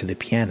glanced back to the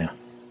piano.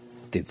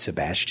 Did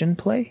Sebastian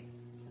play?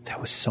 There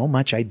was so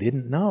much I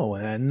didn't know,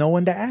 and no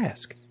one to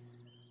ask.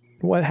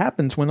 What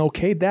happens when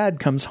OK Dad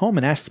comes home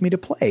and asks me to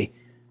play?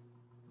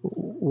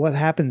 What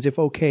happens if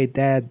OK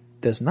Dad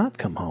does not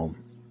come home.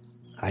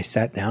 I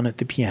sat down at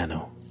the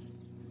piano,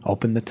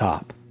 opened the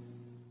top,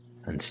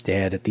 and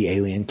stared at the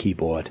alien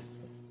keyboard.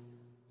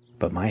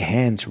 But my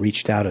hands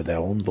reached out of their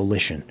own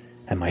volition,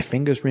 and my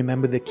fingers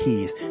remembered the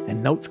keys,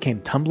 and notes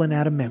came tumbling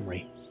out of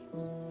memory.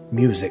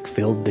 Music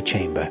filled the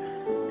chamber,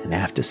 and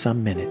after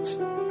some minutes,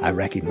 I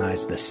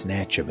recognized the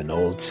snatch of an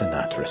old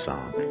Sinatra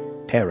song,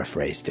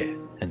 paraphrased it,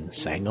 and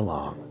sang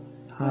along.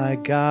 I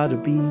gotta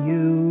be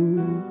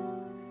you.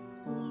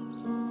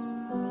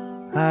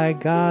 I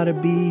gotta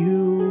be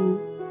you.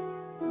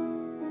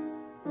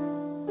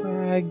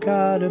 I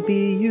gotta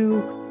be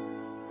you.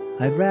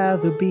 I'd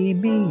rather be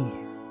me,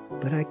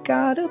 but I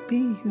gotta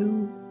be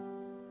you.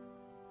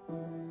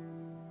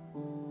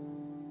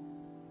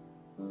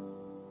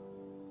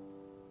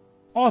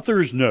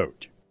 Author's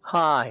note.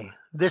 Hi,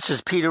 this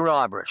is Peter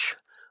Abresch,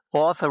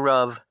 author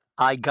of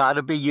I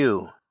Gotta Be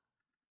You.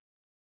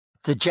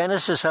 The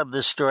genesis of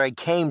this story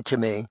came to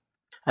me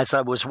as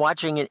I was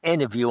watching an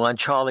interview on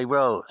Charlie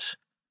Rose.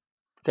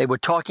 They were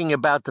talking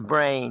about the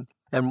brain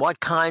and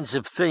what kinds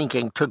of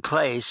thinking took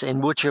place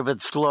in which of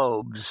its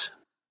lobes.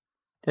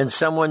 Then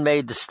someone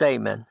made the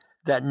statement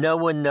that no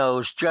one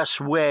knows just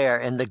where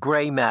in the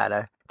gray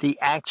matter the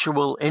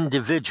actual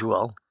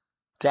individual,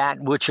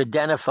 that which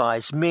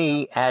identifies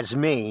me as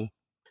me,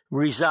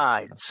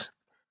 resides.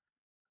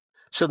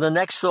 So the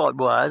next thought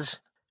was,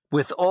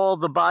 with all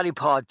the body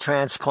part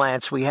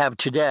transplants we have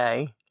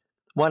today,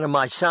 one of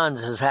my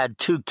sons has had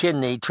 2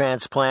 kidney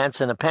transplants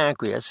and a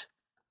pancreas.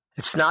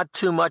 It's not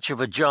too much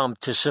of a jump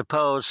to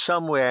suppose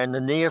somewhere in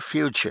the near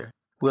future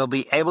we'll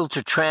be able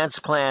to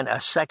transplant a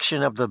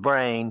section of the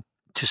brain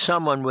to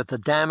someone with a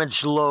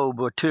damaged lobe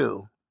or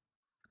 2.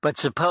 But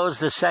suppose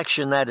the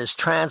section that is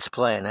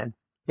transplanted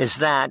is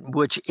that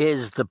which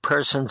is the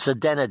person's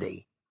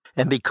identity.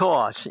 And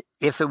because,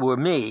 if it were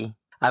me,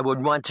 I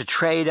would want to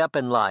trade up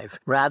in life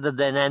rather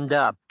than end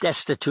up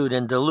destitute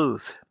in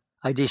Duluth,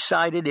 I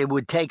decided it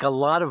would take a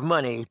lot of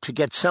money to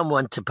get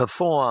someone to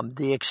perform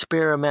the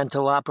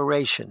experimental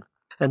operation,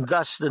 and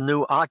thus the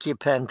new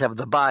occupant of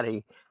the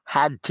body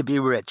had to be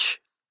rich.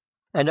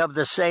 And of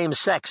the same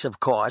sex, of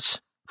course,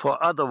 for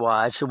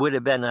otherwise it would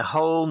have been a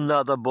whole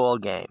nother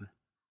ballgame.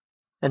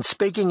 And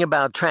speaking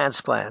about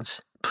transplants,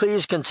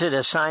 please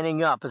consider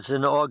signing up as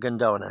an organ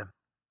donor.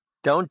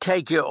 Don't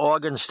take your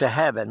organs to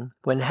heaven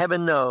when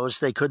heaven knows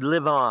they could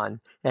live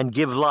on and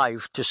give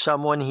life to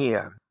someone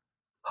here.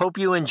 Hope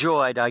you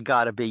enjoyed I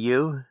Gotta Be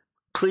You.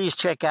 Please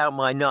check out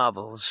my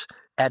novels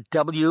at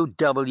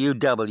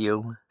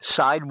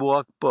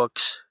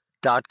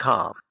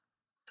www.sidewalkbooks.com.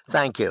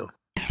 Thank you.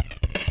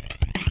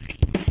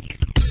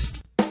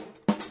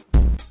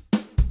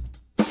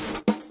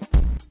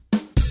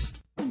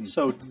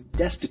 So,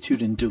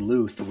 Destitute in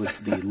Duluth was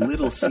the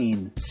little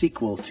scene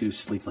sequel to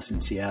Sleepless in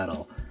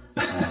Seattle.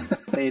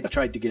 They had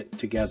tried to get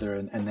together,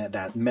 and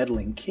that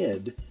meddling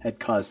kid had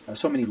caused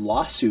so many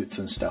lawsuits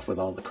and stuff with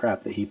all the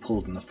crap that he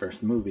pulled in the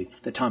first movie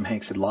that Tom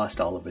Hanks had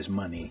lost all of his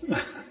money.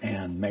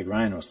 And Meg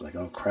Ryan was like,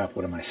 oh crap,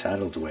 what am I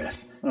saddled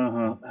with?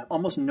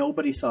 Almost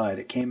nobody saw it.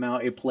 It came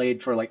out, it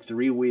played for like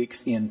 3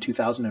 weeks in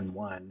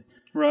 2001.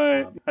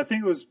 Right. I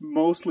think it was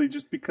mostly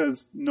just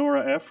because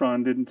Nora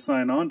Ephron didn't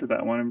sign on to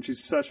that one. I mean,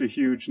 she's such a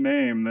huge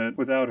name that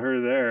without her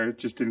there, it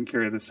just didn't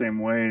carry the same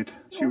weight.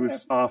 She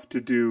was off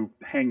to do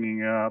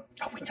Hanging Up.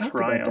 Oh, we talked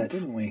about that,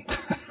 didn't we?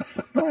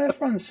 Nora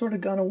Ephron's sort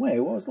of gone away.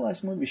 What was the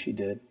last movie she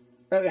did?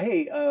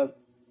 ADRG.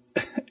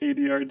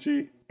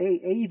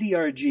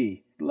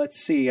 ADRG. Let's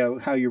see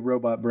how your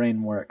robot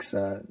brain works.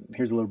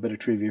 Here's a little bit of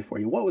trivia for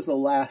you. What was the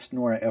last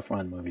Nora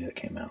Ephron movie that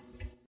came out?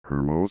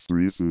 Her most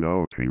recent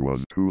outing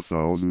was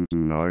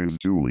 2009's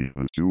Julie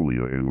and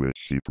Julia, in which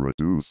she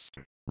produced,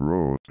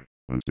 wrote,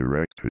 and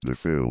directed the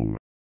film.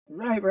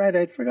 Right.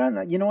 I'd forgotten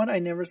that. You know what? I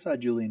never saw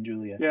Julie and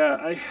Julia.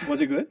 Yeah, Was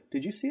it good?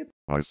 Did you see it?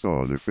 I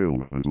saw the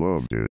film and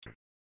loved it.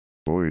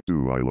 Boy,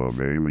 do I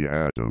love Amy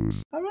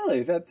Adams. Oh,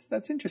 really?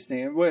 That's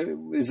interesting. What,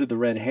 is it the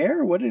red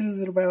hair? What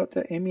is it about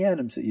Amy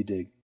Adams that you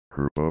dig?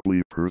 Her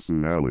bubbly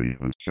personality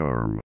and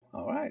charm.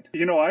 All right.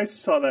 You know, I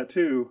saw that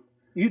too.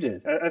 You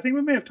did? I think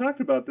we may have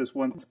talked about this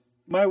once.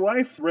 My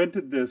wife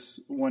rented this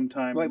one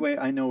time. Wait,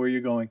 I know where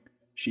you're going.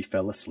 She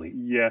fell asleep.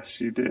 Yes,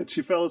 she did.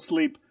 She fell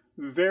asleep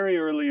very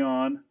early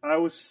on. I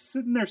was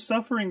sitting there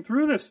suffering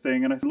through this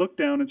thing, and I looked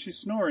down and she's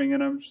snoring,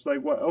 and I'm just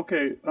like, "What?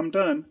 Okay, I'm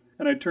done."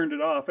 And I turned it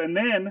off. And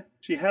then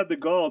she had the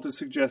gall to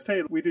suggest,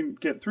 hey, we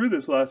didn't get through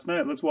this last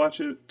night. Let's watch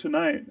it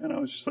tonight. And I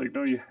was just like,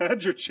 no, you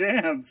had your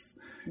chance.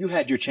 You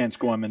had your chance,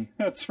 Gorman.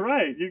 That's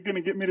right. You're going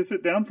to get me to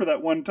sit down for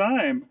that one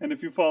time. And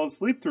if you fall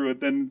asleep through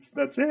it, then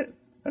that's it.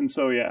 And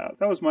so, yeah,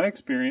 that was my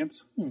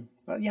experience.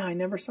 Yeah, I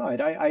never saw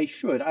it. I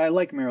should. I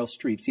like Meryl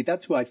Streep. See,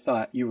 that's who I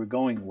thought you were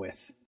going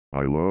with.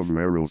 I love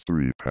Meryl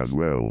Streep as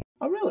well.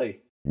 Oh, really?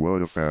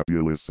 What a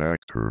fabulous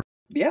actor.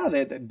 Yeah,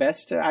 the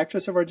best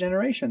actress of our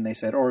generation, they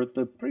said, or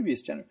the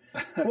previous generation.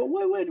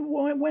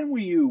 When were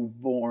you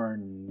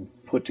born,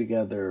 put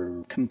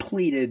together,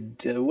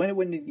 completed?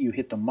 When did you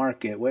hit the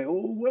market?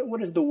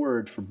 What is the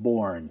word for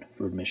born,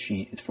 for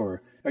machine?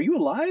 Are you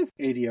alive,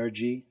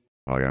 ADRG?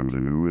 I am the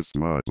newest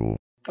model.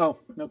 Oh,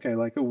 okay,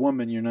 like a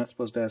woman, you're not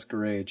supposed to ask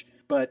her age.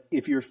 But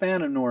if you're a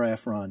fan of Nora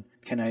Ephron,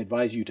 can I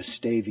advise you to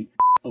stay the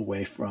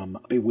away from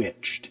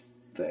Bewitched?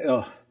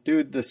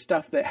 Dude, the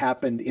stuff that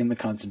happened in the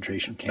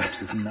concentration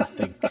camps is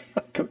nothing.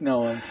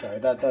 No, I'm sorry,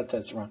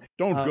 that's wrong.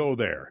 Don't go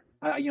there.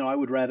 I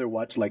would rather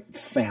watch like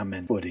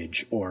famine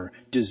footage or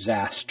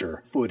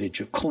disaster footage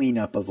of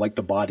cleanup of like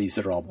the bodies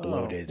that are all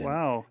bloated.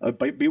 Oh, wow.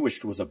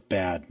 Bewitched was a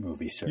bad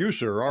movie, sir. You,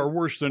 sir, are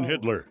worse than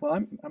Hitler.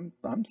 Well,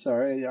 I'm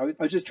sorry. I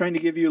was just trying to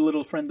give you a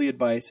little friendly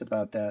advice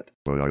about that.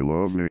 But I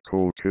love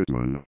Nicole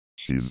Kidman.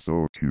 She's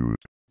so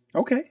cute.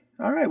 Okay.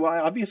 All right.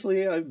 Well,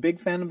 obviously a big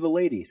fan of the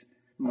ladies.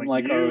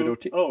 Like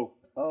Oh,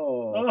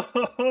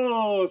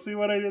 see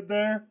what I did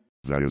there?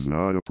 That is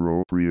not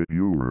appropriate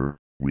humor.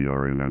 We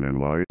are in an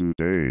enlightened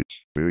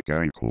age, Big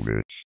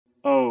Anklevich.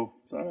 Oh,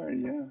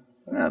 sorry,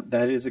 yeah.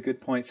 That is a good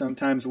point.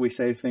 Sometimes we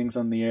say things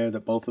on the air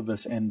that both of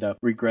us end up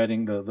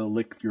regretting the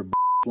lick your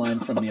line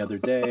from the other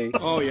day.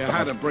 Oh, you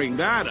had to bring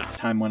that up.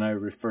 Time when I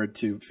referred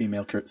to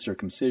female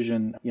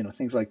circumcision,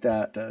 things like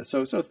that.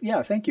 So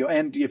yeah, thank you.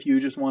 And if you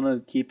just want to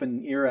keep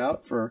an ear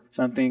out for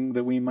something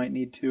that we might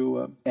need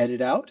to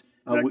edit out.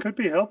 That could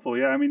be helpful,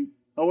 yeah. I mean,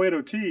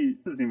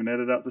 080T doesn't even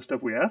edit out the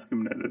stuff we ask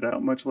him to edit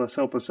out, much less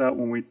help us out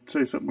when we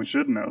say something we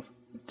shouldn't have.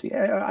 See,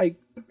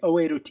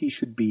 080T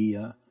should be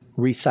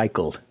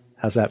recycled.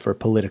 How's that for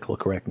political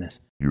correctness?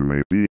 You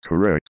may be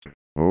correct.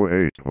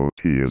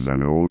 080T is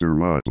an older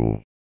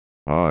model.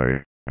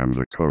 I am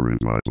the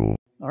current model.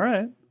 All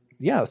right.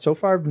 Yeah, so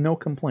far no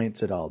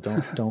complaints at all.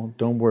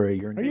 Don't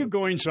worry. Are you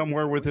going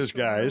somewhere with this,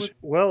 guys?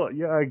 Well,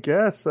 yeah, I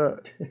guess.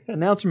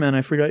 Announcer-man,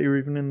 I forgot you were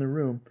even in the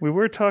room. We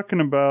were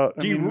talking about...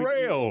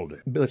 Derailed!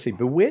 Let's see,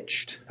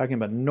 Bewitched, talking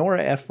about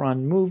Nora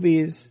Ephron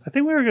movies. I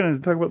think we were going to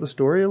talk about the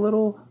story a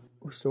little.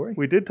 What story?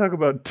 We did talk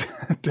about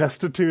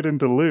Destitute in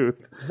Duluth.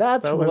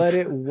 That was what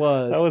it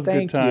was. That was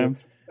good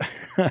times.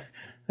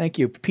 Thank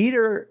you.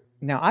 Peter,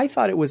 now I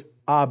thought it was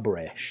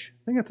Abresch.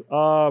 I think it's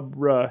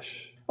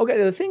Abresch.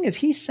 Okay, the thing is,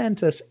 he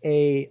sent us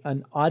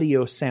an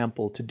audio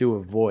sample to do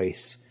a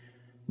voice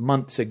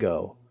months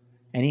ago,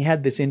 and he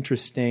had this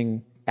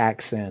interesting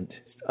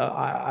accent.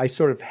 I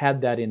sort of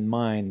had that in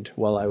mind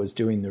while I was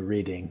doing the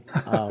reading.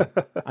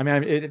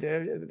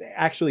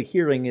 Actually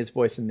hearing his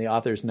voice in the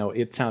author's note,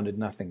 it sounded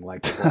nothing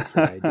like the voice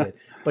that I did.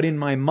 But in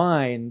my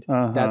mind,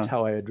 that's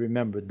how I had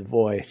remembered the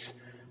voice.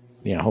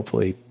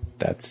 Hopefully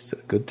that's a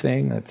good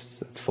thing.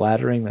 That's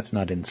flattering. That's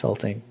not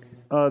insulting.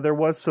 There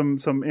was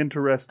some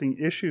interesting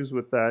issues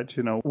with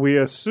that. We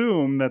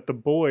assume that the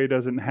boy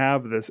doesn't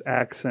have this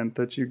accent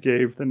that you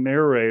gave the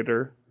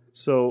narrator.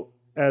 So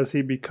as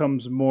he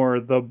becomes more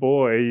the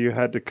boy, you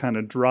had to kind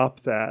of drop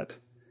that.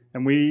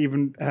 And we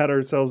even had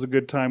ourselves a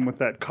good time with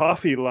that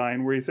coffee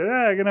line where he said,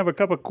 I can have a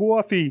cup of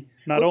coffee.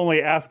 Not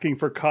only asking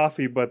for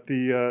coffee, but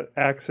the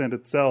accent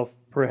itself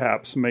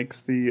perhaps makes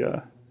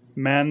the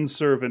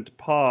manservant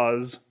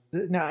pause.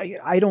 Now,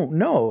 I don't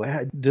know.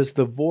 Does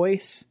the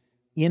voice...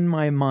 in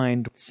my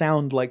mind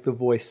sound like the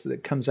voice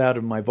that comes out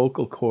of my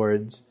vocal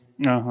cords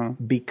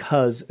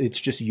because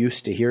it's just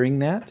used to hearing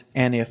that?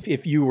 And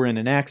if you were in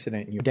an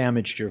accident and you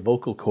damaged your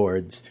vocal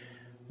cords,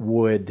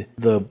 would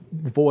the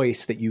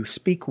voice that you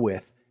speak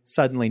with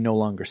suddenly no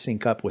longer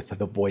sync up with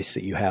the voice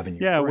that you have in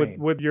your brain?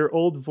 Would your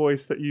old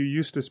voice that you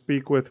used to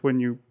speak with when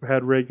you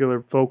had regular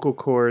vocal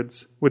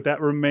cords, would that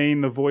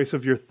remain the voice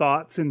of your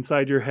thoughts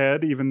inside your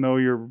head, even though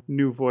your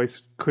new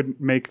voice couldn't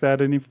make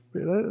that any...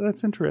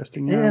 That's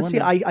interesting. Yeah,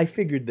 I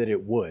figured that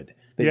it would.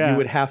 That you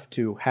would have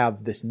to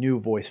have this new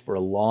voice for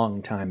a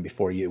long time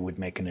before you would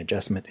make an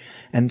adjustment.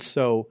 And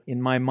so, in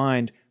my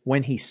mind,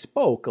 when he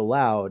spoke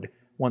aloud,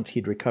 once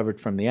he'd recovered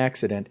from the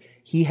accident,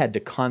 he had to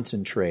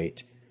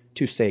concentrate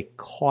to say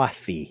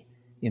coffee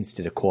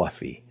instead of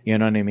coffee. You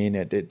know what I mean?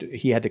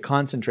 He had to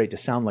concentrate to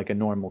sound like a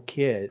normal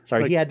kid.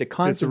 Sorry, he had to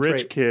concentrate.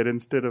 This rich kid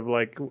instead of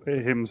like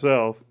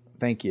himself.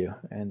 Thank you.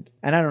 And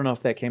I don't know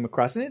if that came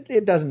across. And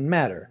it doesn't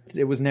matter.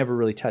 It was never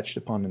really touched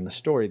upon in the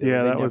story. They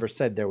never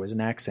said there was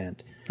an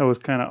accent. That was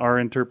kind of our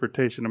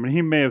interpretation. I mean,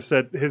 he may have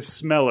said his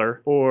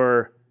smeller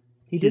or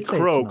he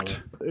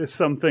croaked.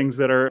 Some things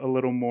that are a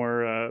little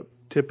more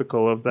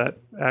typical of that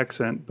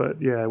accent.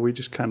 But yeah, we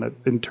just kind of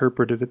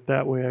interpreted it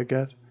that way, I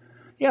guess.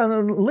 Yeah,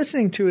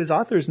 listening to his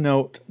author's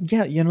note,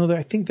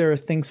 I think there are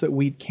things that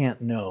we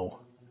can't know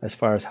as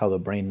far as how the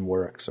brain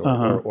works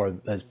or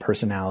as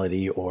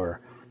personality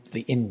or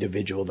the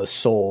individual, the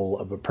soul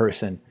of a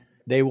person.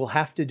 They will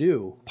have to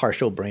do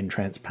partial brain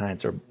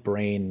transplants or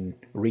brain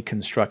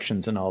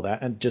reconstructions and all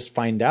that and just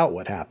find out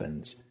what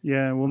happens.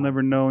 Yeah, we'll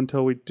never know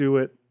until we do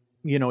it.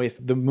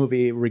 If the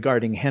movie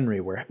regarding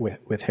Henry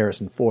with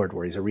Harrison Ford,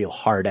 where he's a real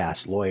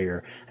hard-ass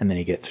lawyer, and then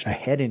he gets a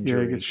head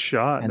injury. He gets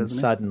shot, and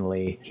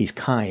suddenly he's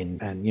kind,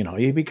 and,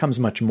 he becomes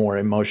much more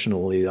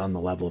emotionally on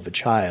the level of a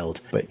child,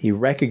 but he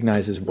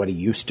recognizes what he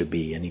used to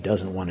be, and he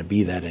doesn't want to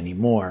be that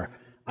anymore.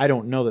 I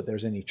don't know that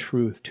there's any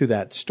truth to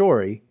that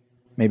story.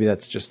 Maybe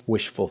that's just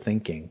wishful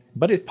thinking.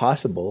 But it's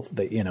possible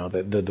that,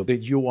 that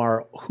you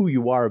are who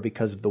you are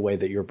because of the way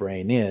that your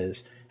brain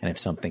is. And if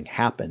something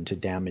happened to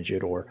damage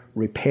it or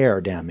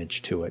repair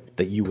damage to it,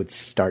 that you would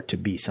start to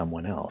be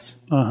someone else.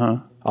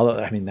 Although,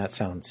 I mean, that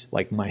sounds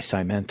like my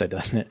Samantha,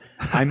 doesn't it?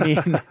 I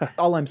mean,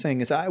 all I'm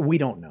saying is we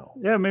don't know.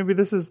 Yeah, maybe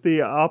this is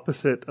the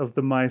opposite of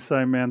the My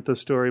Samantha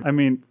story. I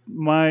mean,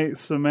 My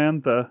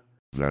Samantha.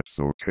 That's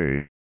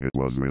okay. It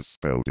was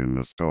misspelled in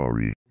the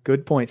story.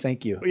 Good point.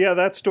 Thank you. Yeah,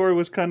 that story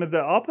was kind of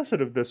the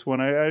opposite of this one.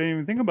 I didn't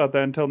even think about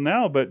that until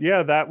now. But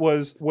yeah, that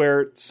was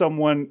where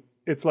someone...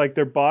 It's like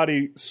their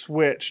body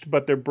switched,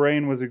 but their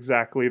brain was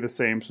exactly the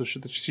same. So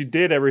she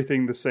did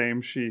everything the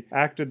same. She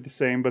acted the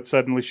same, but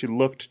suddenly she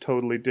looked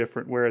totally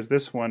different. Whereas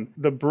this one,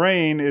 the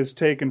brain is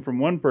taken from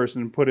one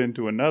person and put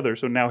into another.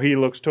 So now he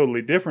looks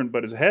totally different,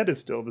 but his head is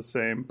still the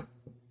same.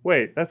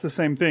 Wait, that's the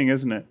same thing,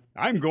 isn't it?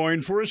 I'm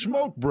going for a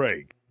smoke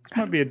break. This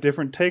might be a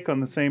different take on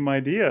the same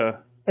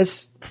idea.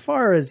 As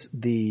far as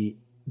the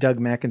Doug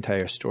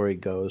McIntyre story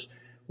goes,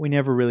 we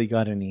never really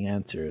got any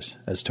answers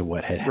as to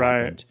what had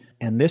happened.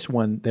 And this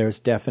one, there's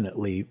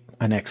definitely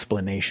an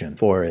explanation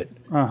for it.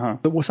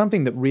 But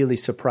something that really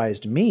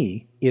surprised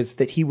me is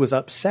that he was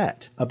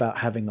upset about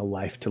having a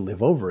life to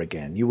live over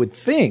again. You would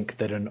think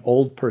that an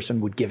old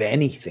person would give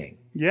anything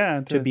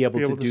to be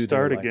able to do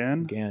start their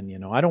life again. You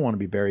know, I don't want to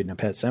be buried in a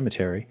pet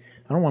cemetery.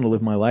 I don't want to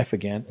live my life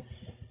again.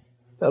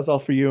 That's all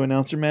for you,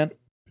 announcer man.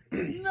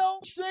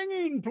 No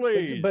singing,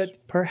 please. But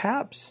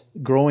perhaps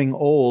growing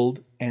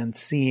old and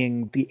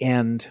seeing the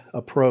end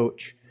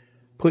approach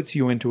puts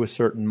you into a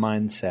certain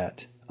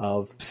mindset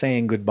of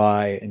saying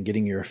goodbye and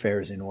getting your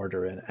affairs in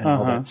order and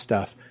all that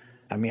stuff.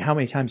 I mean, how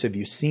many times have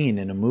you seen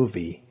in a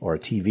movie or a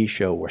TV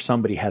show where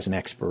somebody has an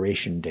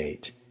expiration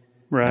date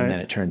and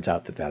then it turns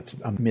out that that's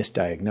a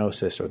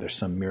misdiagnosis or there's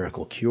some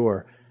miracle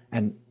cure?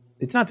 And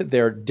it's not that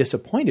they're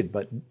disappointed,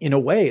 but in a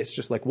way it's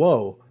just like,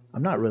 whoa,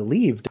 I'm not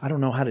relieved. I don't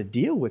know how to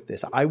deal with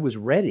this. I was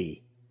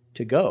ready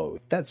to go.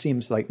 That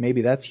seems like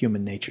maybe that's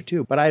human nature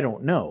too, but I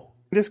don't know.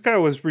 This guy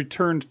was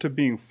returned to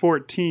being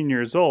 14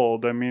 years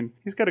old. I mean,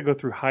 he's got to go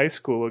through high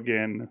school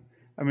again.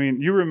 I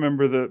mean, you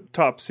remember the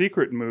Top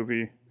Secret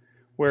movie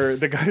where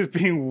the guy's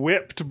being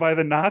whipped by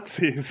the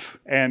Nazis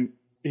and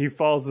he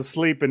falls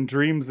asleep and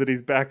dreams that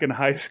he's back in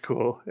high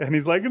school. And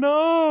he's like,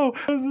 no,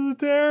 this is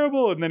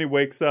terrible. And then he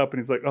wakes up and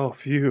he's like, oh,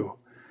 phew,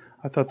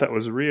 I thought that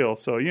was real.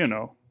 So, you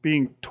know,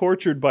 being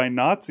tortured by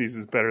Nazis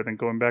is better than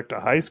going back to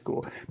high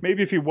school.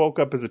 Maybe if he woke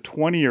up as a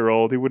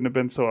 20-year-old, he wouldn't have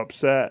been so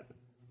upset.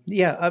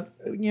 Yeah,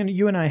 you know,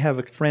 you and I have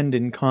a friend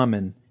in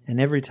common,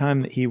 and every time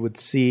that he would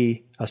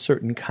see a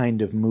certain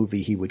kind of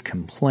movie, he would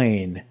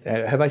complain.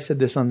 Have I said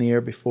this on the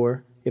air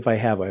before? If I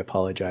have, I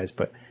apologize.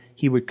 But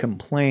he would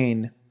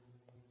complain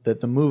that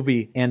the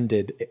movie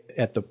ended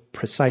at the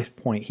precise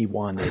point he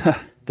wanted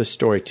the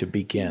story to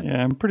begin.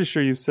 Yeah, I'm pretty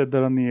sure you said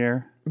that on the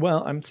air.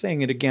 Well, I'm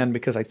saying it again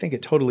because I think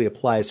it totally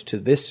applies to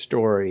this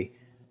story.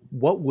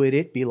 What would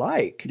it be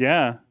like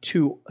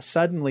to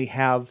suddenly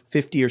have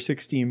 50 or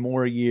 60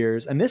 more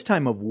years, and this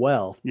time of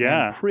wealth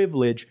and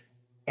privilege,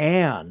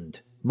 and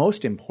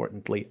most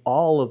importantly,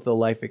 all of the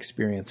life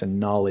experience and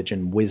knowledge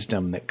and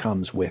wisdom that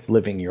comes with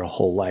living your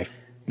whole life?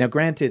 Now,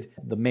 granted,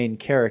 the main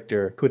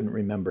character couldn't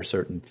remember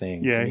certain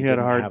things. Yeah, he had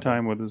a hard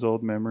time with his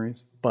old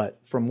memories. But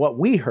from what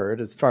we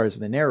heard, as far as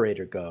the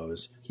narrator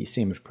goes, he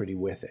seems pretty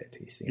with it.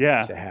 He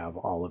seems to have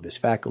all of his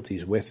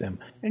faculties with him.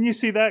 And you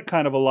see that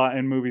kind of a lot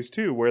in movies,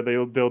 too, where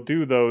they'll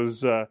do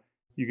those,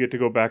 you get to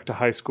go back to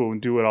high school and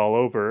do it all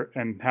over,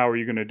 and how are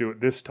you going to do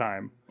it this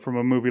time? From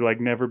a movie like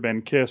Never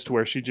Been Kissed,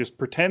 where she just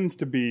pretends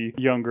to be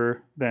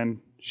younger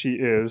than she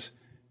is,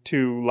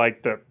 to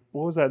like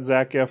what was that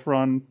Zac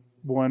Efron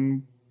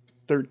one?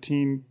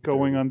 13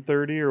 going on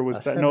 30, or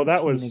was that no?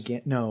 That was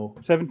again, no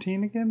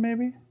 17 again,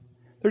 maybe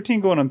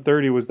 13 going on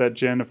 30 was that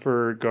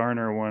Jennifer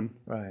Garner one,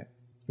 right?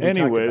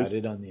 Anyways, talked about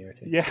it on the air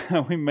too. Yeah,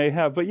 we may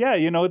have, but yeah,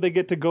 you know, they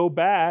get to go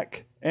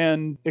back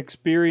and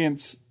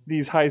experience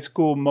these high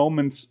school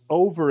moments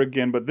over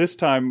again, but this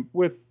time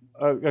with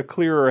a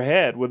clearer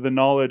head, with the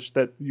knowledge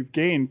that you've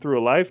gained through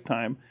a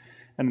lifetime.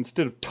 And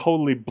instead of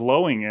totally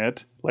blowing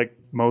it, like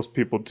most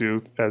people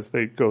do as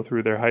they go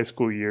through their high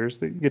school years,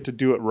 they get to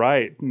do it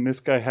right. And this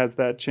guy has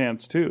that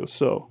chance too.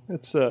 So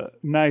it's a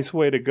nice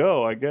way to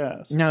go, I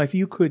guess. Now, if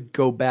you could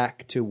go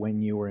back to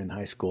when you were in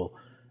high school,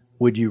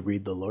 would you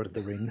read The Lord of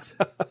the Rings?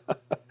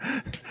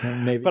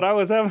 Maybe. But I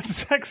was having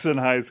sex in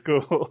high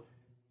school.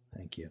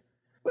 Thank you.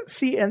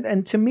 See,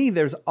 and to me,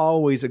 there's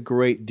always a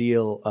great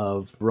deal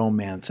of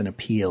romance and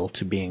appeal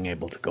to being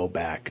able to go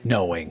back,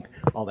 knowing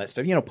all that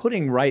stuff. You know,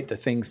 putting right the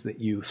things that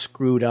you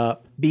screwed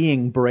up,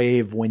 being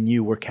brave when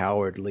you were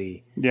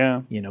cowardly.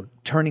 Yeah. You know,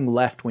 turning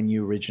left when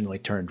you originally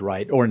turned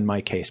right, or in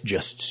my case,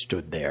 just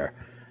stood there.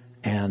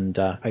 And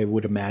I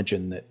would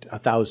imagine that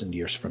 1,000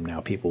 years from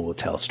now, people will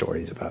tell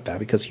stories about that,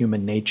 because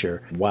human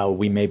nature, while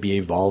we may be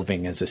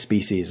evolving as a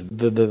species,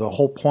 the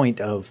whole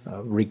point of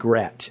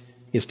regret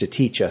is to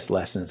teach us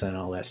lessons and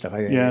all that stuff.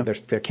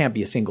 There can't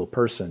be a single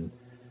person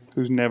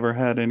who's never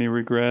had any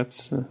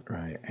regrets,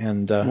 right?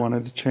 And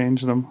wanted to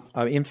change them.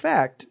 In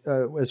fact,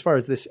 as far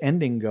as this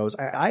ending goes,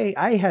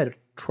 I had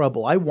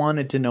trouble. I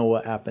wanted to know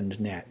what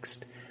happened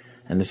next,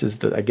 and this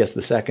is I guess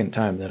the second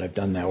time that I've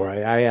done that, where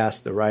I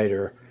asked the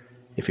writer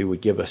if he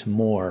would give us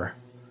more.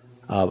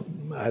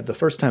 The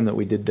first time that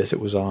we did this, it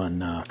was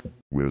on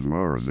with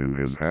Mars in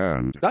his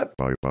hand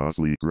by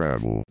Bosley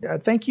Gravel.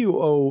 Thank you,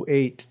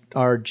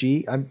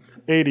 08RG. I'm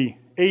 80.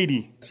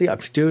 See,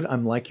 dude,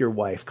 I'm like your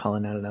wife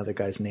calling out another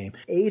guy's name.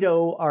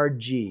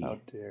 80RG. How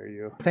dare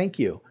you? Thank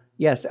you.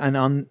 Yes, and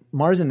on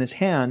Mars in his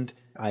hand,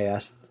 I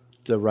asked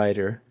the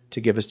writer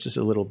to give us just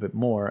a little bit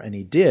more, and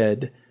he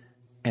did.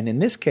 And in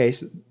this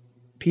case,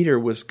 Peter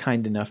was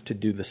kind enough to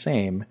do the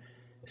same.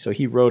 So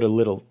he wrote a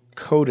little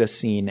coda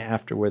scene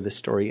after where the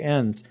story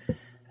ends.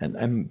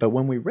 But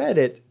when we read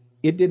it,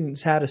 it didn't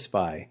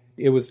satisfy.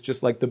 It was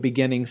just like the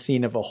beginning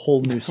scene of a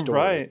whole new story.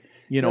 Right.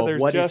 You know,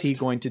 what is he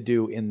going to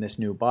do in this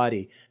new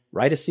body?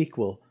 Write a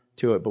sequel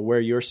to it, but where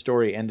your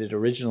story ended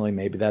originally,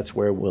 maybe that's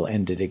where we'll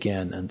end it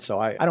again. And so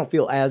I don't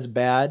feel as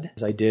bad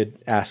as I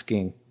did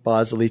asking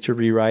Bosley to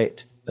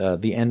rewrite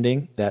the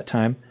ending that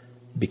time,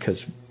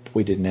 because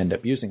we didn't end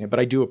up using it.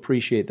 But I do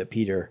appreciate that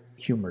Peter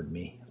humored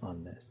me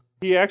on this.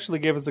 He actually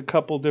gave us a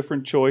couple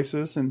different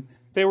choices, and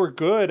they were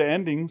good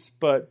endings,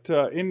 but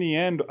in the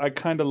end, I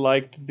kind of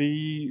liked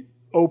the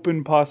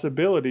open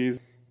possibilities.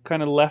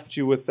 Kind of left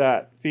you with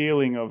that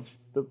feeling of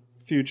the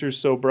future's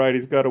so bright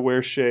he's got to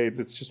wear shades.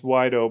 It's just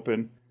wide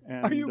open.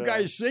 And, are you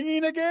guys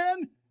singing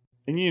again?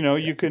 And, you know,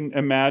 you can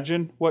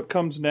imagine what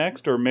comes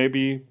next, or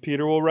maybe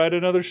Peter will write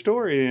another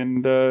story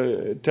and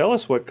tell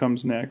us what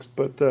comes next.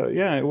 But,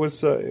 yeah, it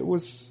was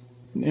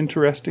an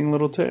interesting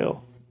little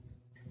tale.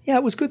 Yeah,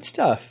 it was good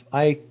stuff.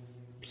 I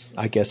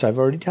guess I've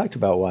already talked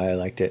about why I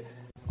liked it.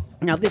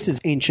 Now, this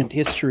is ancient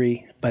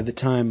history by the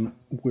time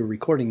we're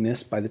recording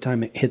this, by the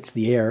time it hits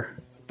the air.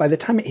 By the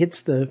time it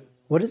hits the,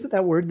 what is it,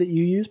 that word that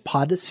you use?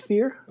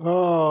 Podosphere?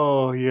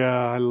 Oh, yeah,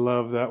 I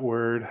love that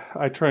word.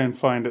 I try and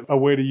find a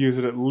way to use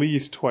it at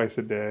least twice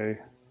a day.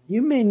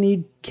 You may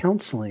need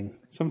counseling.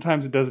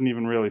 Sometimes it doesn't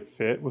even really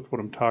fit with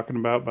what I'm talking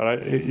about,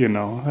 but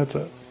that's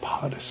a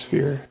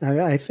podosphere.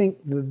 I think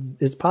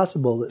it's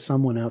possible that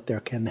someone out there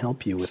can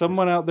help you with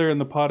someone out there in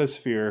the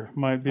podosphere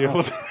might be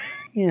able to.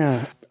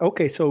 Yeah.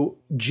 Okay, so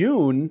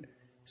June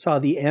saw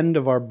the end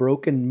of our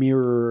Broken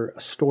Mirror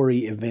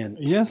story event.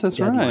 Yes, that's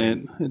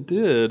deadline. Right. It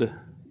did.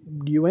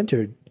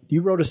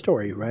 You wrote a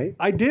story, right?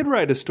 I did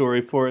write a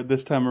story for it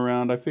this time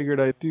around. I figured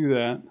I'd do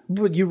that.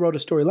 But you wrote a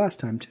story last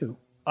time, too.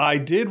 I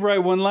did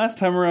write one last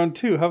time around,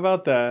 too. How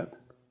about that?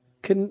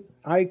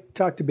 I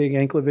talked to Big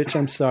Anklevich?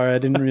 I'm sorry, I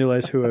didn't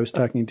realize who I was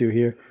talking to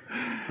here.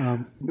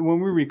 When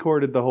we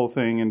recorded the whole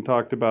thing and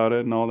talked about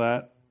it and all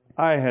that,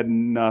 I had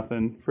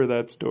nothing for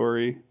that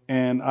story,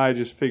 and I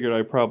just figured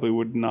I probably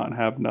would not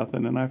have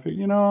nothing. And I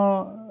figured,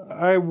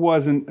 I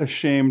wasn't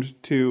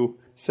ashamed to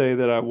say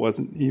that I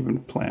wasn't even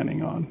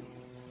planning on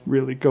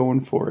really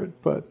going for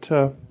it. But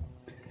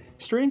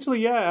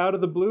strangely, yeah, out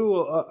of the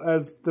blue,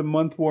 as the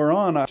month wore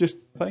on, I just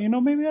thought,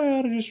 maybe I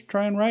ought to just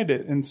try and write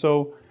it. And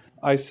so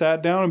I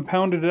sat down and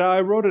pounded it out. I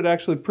wrote it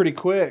actually pretty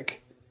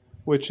quick,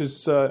 which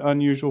is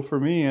unusual for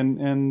me.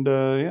 And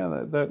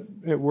that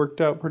it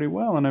worked out pretty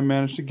well, and I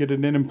managed to get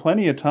it in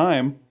plenty of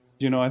time.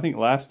 I think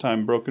last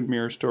time, Broken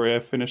Mirror Story, I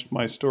finished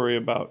my story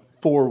about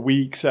 4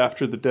 weeks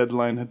after the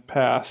deadline had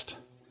passed.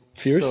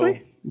 Seriously?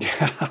 So,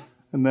 yeah.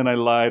 And then I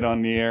lied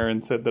on the air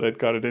and said that I'd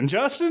got it in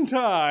just in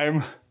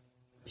time.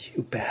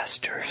 You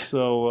bastard.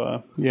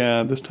 So,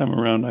 this time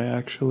around I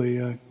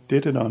actually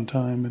did it on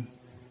time. And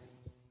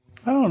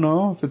I don't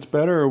know if it's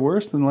better or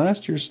worse than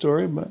last year's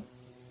story, but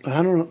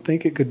I don't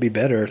think it could be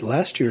better.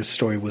 Last year's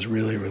story was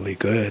really, really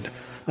good.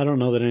 I don't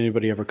know that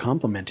anybody ever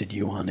complimented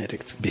you on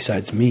it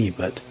besides me,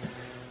 but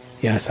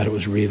yeah, I thought it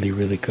was really,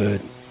 really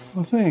good.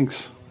 Well,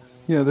 thanks.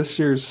 Yeah, this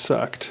year's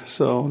sucked,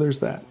 so there's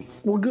that.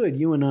 Well, good.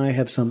 You and I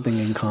have something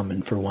in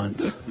common for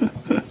once.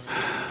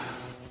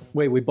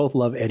 Wait, we both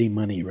love Eddie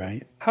Money,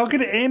 right? How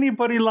could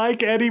anybody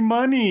like Eddie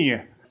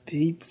Money?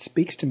 He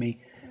speaks to me.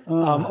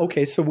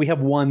 Okay, so we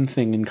have one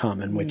thing in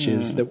common, which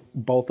is that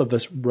both of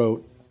us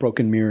wrote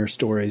Broken Mirror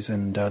stories,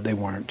 and they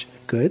weren't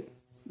good.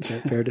 Is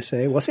that fair to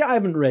say? Well, see, I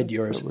haven't read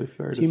yours,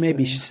 so you may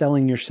be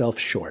selling yourself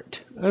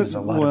short. There's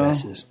a lot of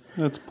S's.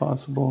 That's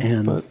possible,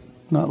 but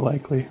not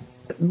likely.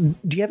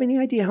 Do you have any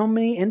idea how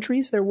many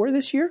entries there were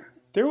this year?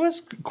 There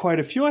was quite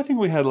a few. I think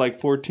we had like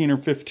 14 or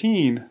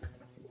 15.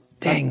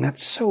 Dang,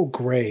 that's so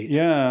great.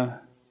 Yeah.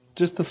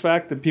 Just the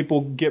fact that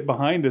people get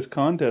behind this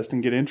contest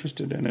and get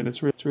interested in it.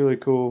 It's really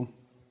cool.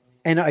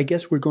 And I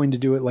guess we're going to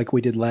do it like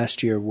we did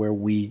last year, where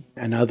we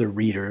and other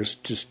readers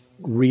just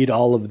read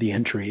all of the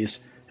entries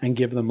and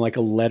give them like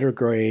a letter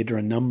grade or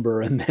a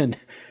number, and then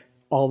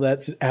all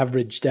that's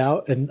averaged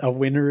out and a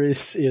winner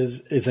is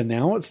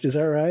announced. Is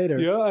that right? Or?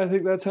 Yeah, I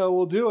think that's how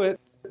we'll do it.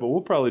 But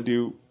we'll probably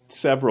do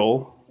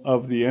several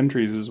of the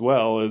entries as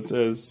well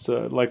as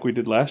like we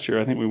did last year.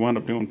 I think we wound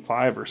up doing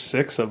 5 or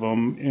 6 of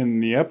them in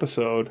the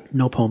episode.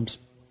 No poems.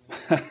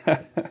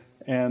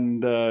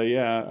 And,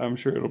 I'm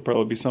sure it'll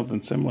probably be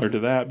something similar to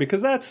that,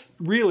 because that's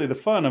really the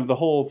fun of the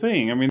whole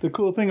thing. I mean, the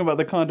cool thing about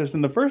the contest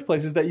in the first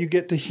place is that you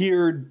get to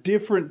hear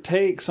different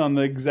takes on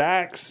the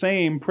exact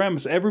same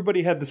premise.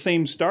 Everybody had the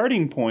same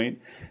starting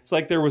point. It's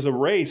like there was a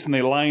race and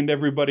they lined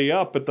everybody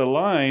up at the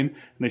line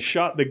and they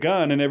shot the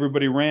gun and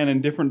everybody ran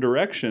in different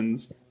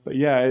directions. But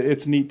yeah,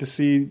 it's neat to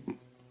see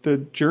the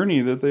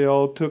journey that they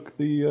all took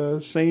the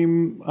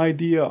same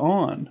idea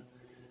on.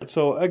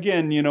 So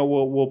again,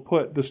 we'll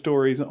put the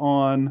stories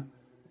on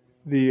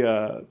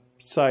the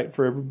site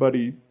for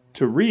everybody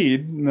to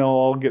read, and they'll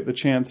all get the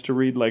chance to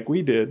read like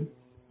we did.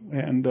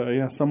 And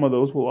some of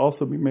those will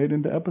also be made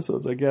into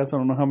episodes, I guess. I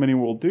don't know how many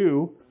we'll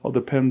do. All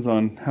depends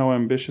on how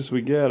ambitious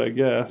we get, I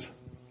guess.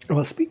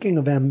 Well, speaking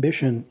of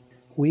ambition,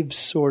 we've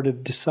sort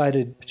of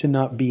decided to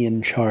not be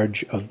in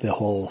charge of the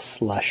whole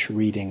slush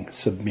reading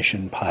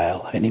submission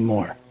pile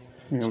anymore.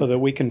 So that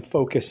we can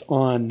focus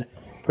on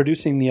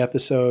producing the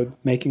episode,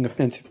 making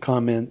offensive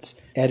comments,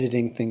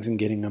 editing things, and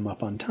getting them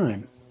up on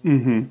time.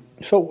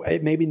 Mm-hmm. So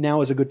maybe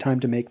now is a good time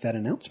to make that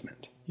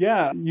announcement.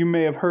 Yeah, you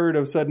may have heard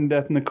of Sudden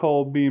Death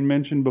Nicole being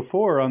mentioned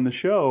before on the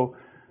show,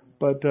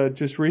 but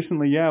just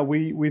recently,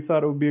 we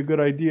thought it would be a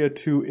good idea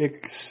to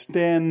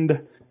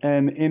extend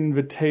an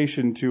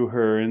invitation to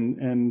her.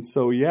 And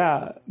so,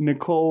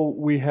 Nicole,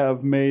 we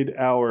have made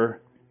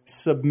our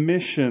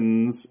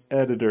submissions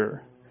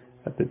editor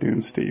at the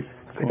Dunesteef.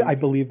 I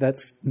believe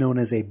that's known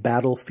as a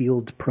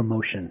battlefield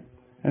promotion.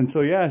 And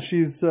so,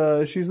 she's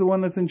the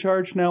one that's in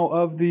charge now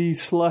of the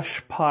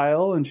slush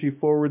pile, and she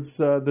forwards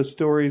the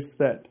stories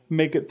that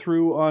make it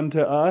through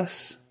onto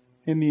us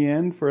in the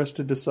end for us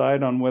to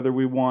decide on whether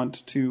we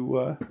want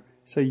to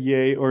say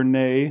yay or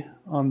nay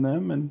on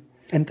them.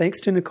 And thanks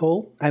to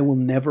Nicole, I will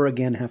never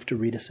again have to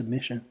read a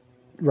submission.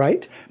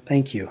 Right?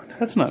 Thank you.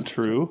 That's not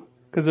true.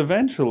 Because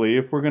eventually,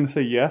 if we're going to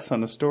say yes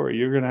on a story,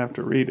 you're going to have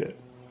to read it.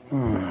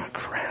 Oh,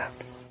 crap.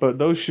 But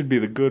those should be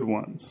the good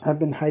ones. I've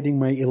been hiding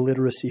my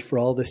illiteracy for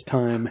all this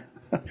time.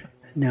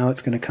 Now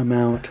it's going to come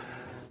out.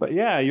 But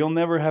you'll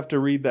never have to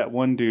read that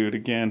one dude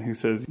again who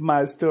says,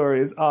 my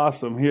story is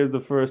awesome. Here's the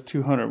first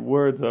 200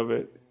 words of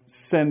it.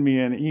 Send me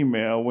an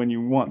email when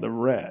you want the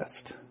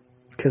rest.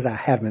 Because I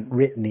haven't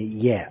written it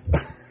yet.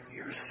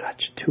 You're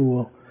such a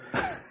tool.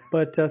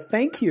 But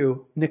thank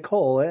you,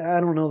 Nicole.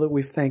 I don't know that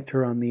we've thanked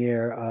her on the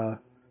air.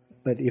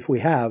 But if we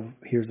have,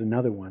 here's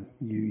another one.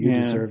 You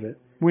deserve it.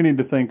 We need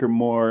to thank her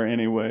more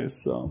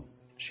anyways, so.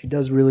 She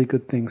does really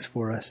good things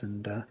for us.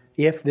 And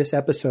if this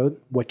episode,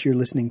 what you're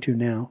listening to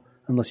now,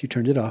 unless you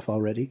turned it off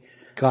already,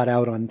 got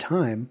out on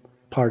time,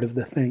 part of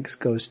the thanks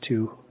goes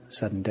to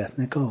Sudden Death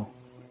Nicole.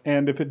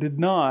 And if it did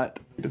not,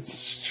 it's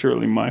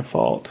surely my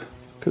fault,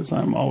 because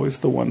I'm always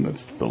the one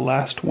that's the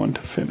last one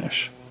to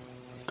finish.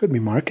 Could be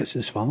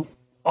Marcus's fault.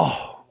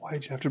 Oh,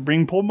 why'd you have to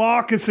bring poor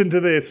Marcus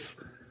into this?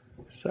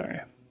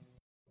 Sorry.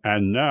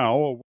 And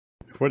now,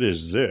 what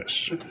is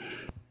this?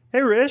 Hey,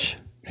 Rish.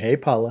 Hey,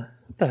 Paula.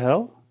 What the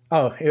hell?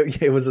 Oh,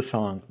 it was a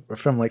song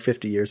from like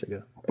 50 years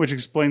ago. Which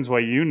explains why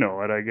you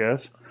know it, I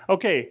guess.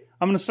 Okay,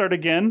 I'm going to start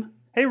again.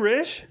 Hey,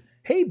 Rish.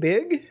 Hey,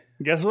 Big.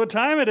 Guess what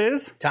time it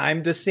is?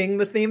 Time to sing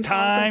the theme song.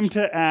 Time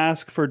to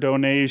ask for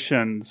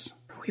donations.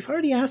 We've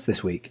already asked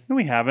this week. No,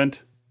 we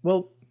haven't.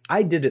 Well,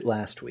 I did it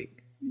last week.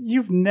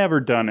 You've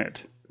never done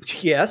it.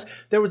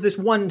 Yes, there was this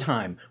one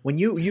time when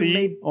you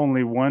made...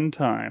 only one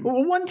time.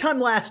 Well, one time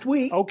last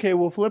week. Okay,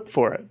 we'll flip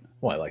for it.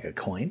 What, like a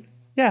coin?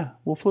 Yeah,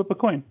 we'll flip a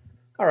coin.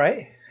 All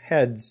right.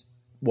 Heads,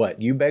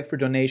 what? You beg for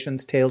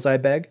donations, tails I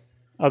beg?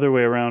 Other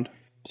way around.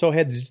 So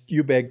heads,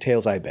 you beg,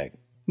 tails I beg.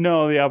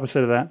 No, the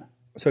opposite of that.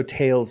 So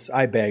tails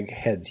I beg,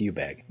 heads you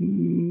beg.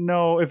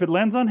 No, if it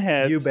lands on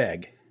heads... You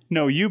beg.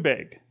 No, you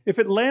beg. If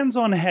it lands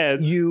on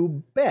heads...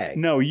 You beg.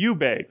 No, you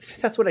beg.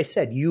 That's what I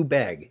said, you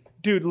beg.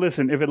 Dude,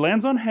 listen, if it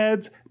lands on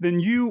heads, then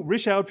you,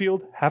 Rish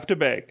Outfield, have to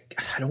beg.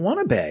 I don't want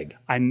to beg.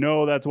 I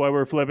know, that's why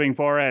we're flipping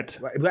for it.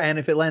 And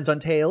if it lands on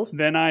tails?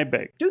 Then I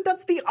beg. Dude,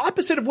 that's the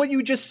opposite of what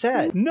you just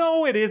said.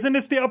 No, it isn't.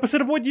 It's the opposite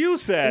of what you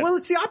said. Well,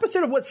 it's the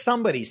opposite of what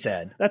somebody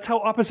said. That's how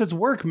opposites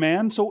work,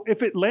 man. So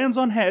if it lands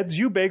on heads,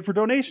 you beg for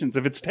donations.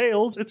 If it's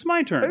tails, it's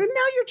my turn. Now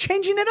you're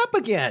changing it up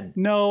again.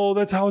 No,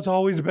 that's how it's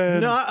always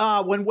been.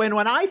 No,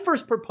 when I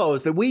first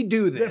proposed that we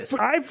do this...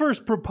 I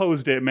first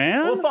proposed it,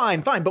 man. Well, fine.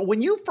 But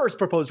when you first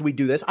proposed we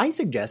do this, I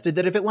suggested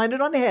that if it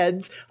landed on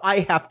heads,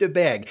 I have to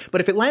beg.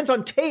 But if it lands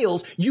on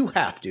tails, you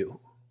have to.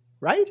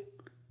 Right?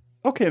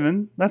 Okay,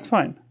 then. That's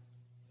fine.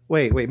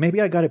 Wait.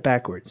 Maybe I got it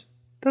backwards.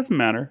 Doesn't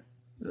matter.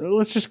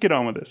 Let's just get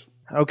on with this.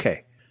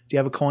 Okay. Do you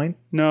have a coin?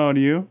 No,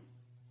 do you?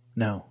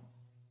 No.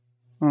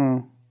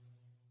 Oh.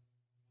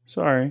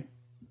 Sorry.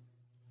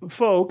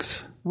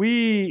 Folks,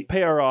 we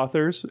pay our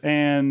authors,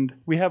 and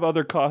we have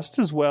other costs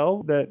as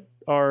well that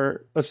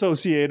are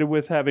associated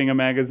with having a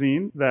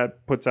magazine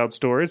that puts out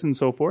stories and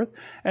so forth.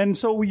 And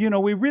so,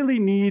 we really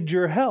need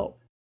your help.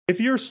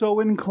 If you're so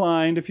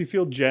inclined, if you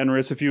feel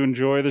generous, if you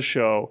enjoy the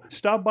show,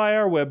 stop by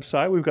our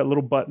website. We've got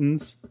little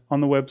buttons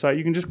on the website.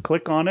 You can just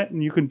click on it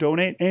and you can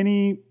donate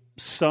any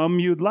sum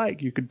you'd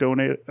like. You could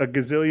donate a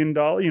gazillion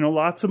dollars,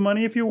 lots of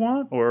money if you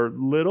want, or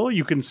little.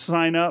 You can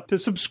sign up to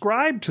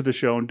subscribe to the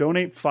show and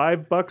donate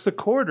 $5 a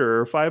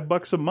quarter or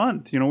 $5 a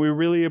month. We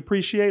really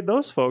appreciate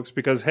those folks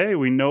because, hey,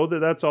 we know that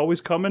that's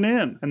always coming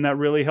in, and that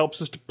really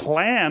helps us to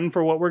plan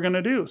for what we're going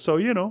to do. So,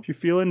 if you're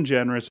feeling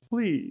generous,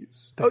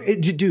 please.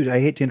 Dude, I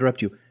hate to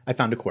interrupt you. I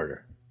found a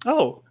quarter.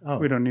 Oh,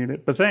 we don't need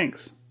it, but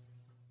thanks.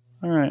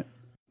 All right.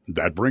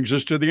 That brings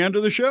us to the end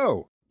of the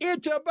show.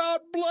 It's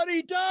about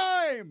bloody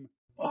time!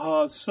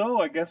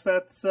 So I guess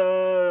that's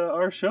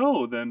our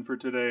show then for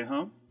today,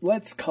 huh?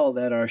 Let's call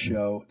that our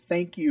show.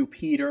 Thank you,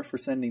 Peter, for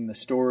sending the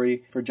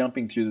story, for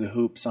jumping through the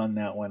hoops on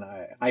that one.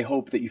 I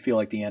hope that you feel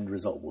like the end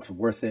result was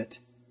worth it.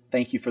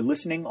 Thank you for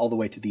listening all the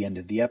way to the end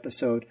of the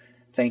episode.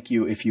 Thank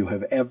you if you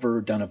have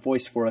ever done a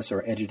voice for us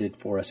or edited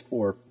for us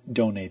or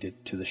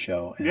donated to the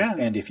show.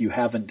 And if you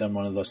haven't done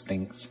one of those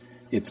things,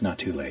 it's not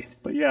too late.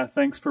 But yeah,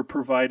 thanks for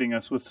providing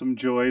us with some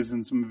joys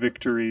and some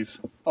victories.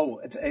 Oh,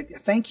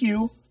 thank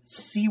you,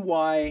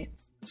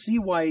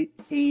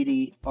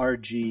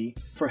 CY80RG,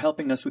 for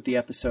helping us with the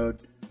episode.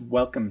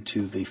 Welcome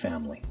to the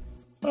family.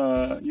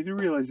 You do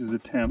realize he's a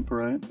temp,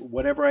 right?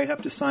 Whatever I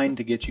have to sign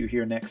to get you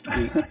here next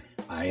week,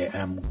 I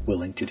am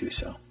willing to do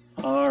so.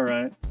 All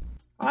right.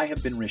 I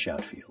have been Rish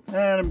Outfield. And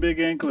I'm Big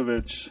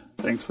Anklevich.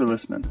 Thanks for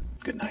listening.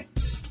 Good night.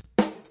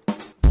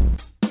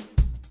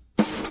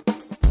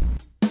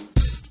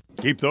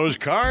 Keep those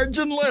cards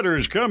and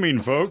letters coming,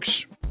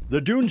 folks. The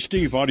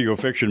Dunesteef audio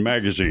fiction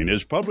magazine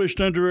is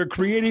published under a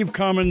Creative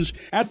Commons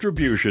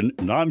Attribution,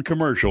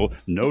 Non-Commercial,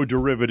 No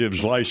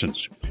Derivatives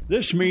license.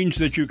 This means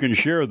that you can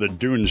share the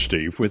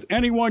Dunesteef with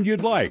anyone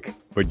you'd like,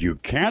 but you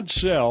can't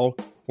sell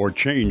or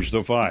change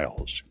the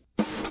files.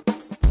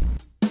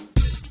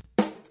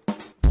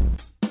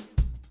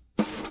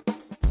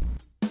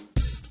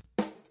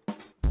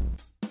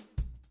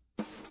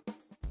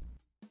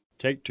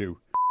 Take two.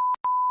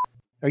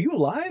 Are you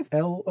alive?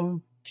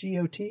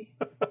 L-O-G-O-T?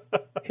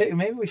 Okay,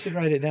 maybe we should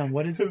write it down.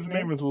 What is his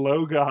name? Is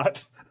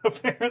Logot.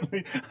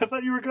 Apparently. I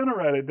thought you were going to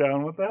write it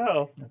down. What the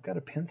hell? I've got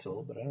a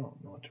pencil, but I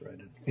don't know what to write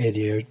it.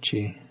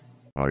 Idiochi.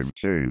 I've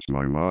changed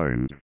my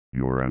mind.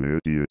 You're an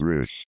idiot,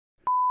 Rish.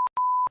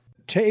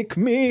 Take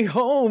me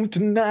home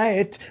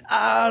tonight.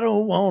 I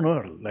don't want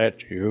to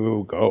let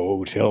you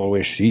go till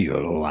we see the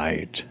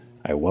light.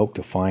 I woke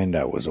to find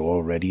I was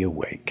already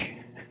awake.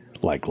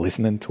 Like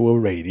listening to a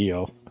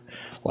radio.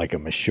 Like a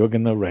mashug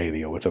in the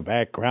radio with a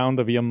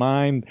background of your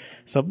mind,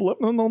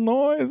 subliminal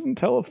noise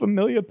until a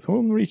familiar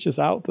tune reaches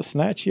out to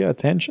snatch your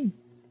attention.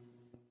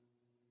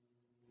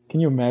 Can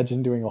you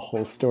imagine doing a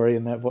whole story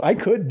in that voice? I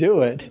could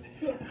do it,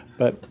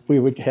 but we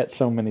would get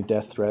so many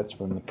death threats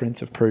from the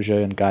Prince of Persia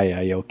and Guy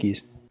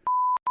Iokis.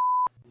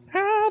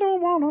 I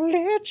don't want to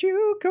let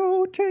you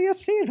go till you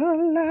see the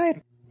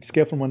light.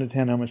 Scale from 1 to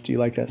 10, how much do you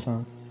like that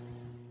song?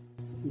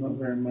 Not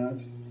very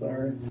much,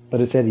 sorry. But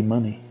it's Eddie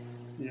Money.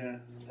 Yeah.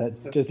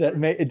 Does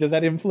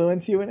that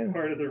influence you in it?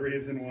 Part of the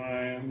reason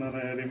why I'm not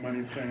an Eddie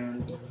Money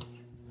fan.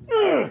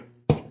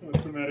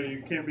 What's the matter?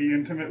 You can't be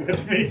intimate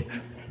with me.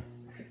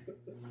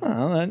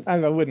 Well, I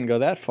wouldn't go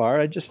that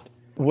far.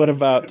 What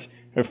about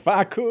if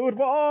I could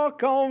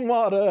walk on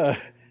water?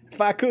 If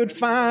I could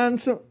find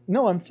some...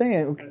 No, I'm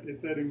saying...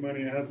 It's Eddie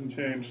Money. It hasn't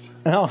changed.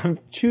 No, I'm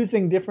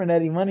choosing different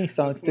Eddie Money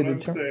songs to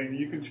determine. I'm saying.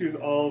 You can choose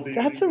all the...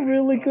 That's Eddie a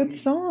really Money good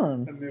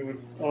songs, song. and they would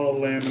all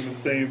land in the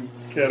same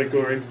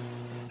category.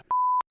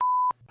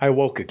 I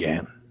woke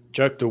again,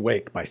 jerked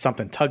awake by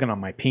something tugging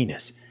on my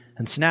penis,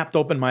 and snapped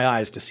open my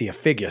eyes to see a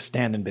figure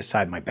standing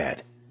beside my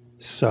bed.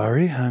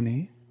 Sorry,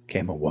 honey,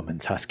 came a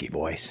woman's husky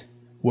voice,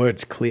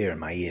 words clear in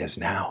my ears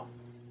now.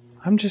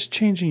 I'm just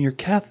changing your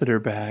catheter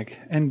bag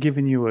and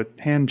giving you a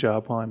hand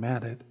job while I'm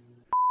at it.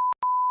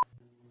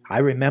 I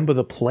remember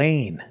the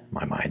plane,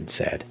 my mind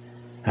said,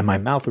 and my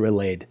mouth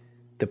relayed,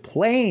 the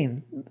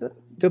plane,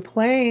 the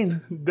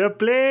plane. The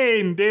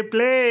plane, the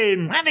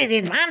plane. What is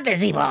it,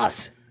 fantasy,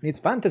 boss? It's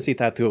fantasy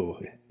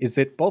tattoo. Is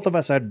that both of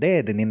us are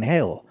dead and in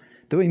hell,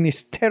 doing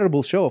this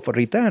terrible show for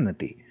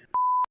eternity.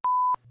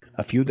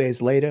 A few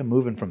days later,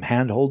 moving from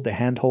handhold to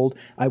handhold,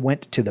 I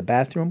went to the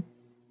bathroom.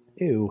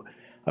 Ew.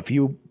 A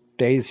few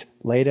days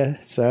later,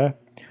 sir.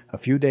 A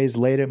few days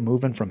later,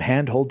 moving from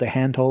handhold to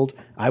handhold,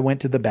 I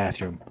went to the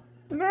bathroom.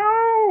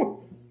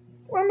 No!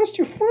 Why must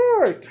you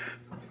fart?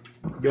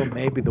 You're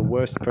maybe the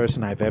worst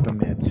person I've ever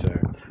met,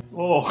 sir.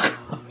 Oh,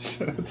 gosh,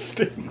 that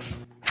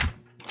stinks.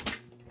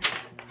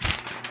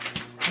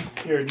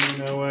 Scared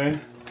me no way.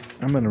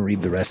 I'm going to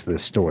read the rest of the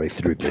story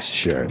through this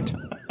shirt.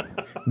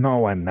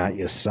 No, I'm not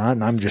your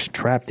son. I'm just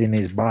trapped in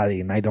his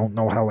body, and I don't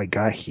know how I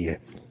got here.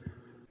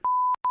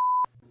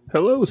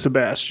 Hello,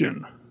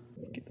 Sebastian.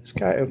 Let's get this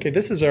guy. Okay,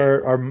 this is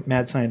our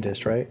mad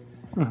scientist, right?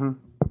 Uh-huh.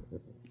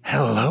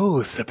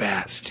 Hello,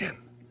 Sebastian.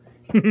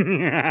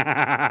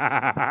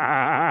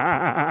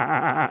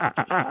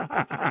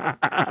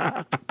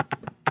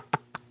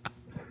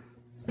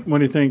 What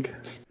do you think?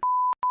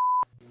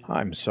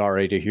 I'm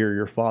sorry to hear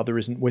your father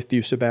isn't with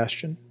you,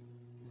 Sebastian.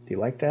 Do you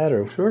like that?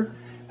 Or sure.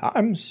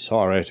 I'm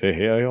sorry to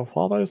hear your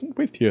father isn't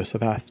with you,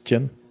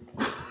 Sebastian.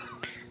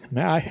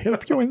 May I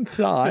help you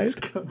inside? It's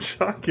got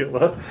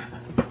Chocula.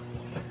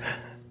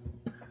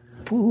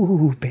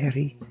 Boo,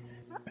 Barry.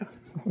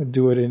 I'll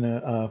do it in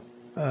a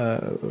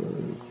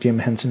Jim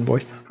Henson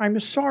voice. I'm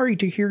sorry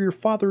to hear your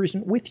father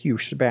isn't with you,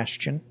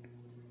 Sebastian.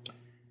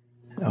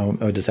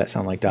 Oh, does that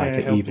sound like Dr.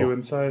 Evil? Evil? You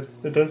inside.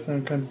 It does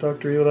sound kind of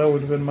Dr. Evil. That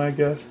would have been my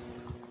guess.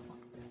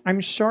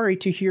 I'm sorry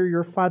to hear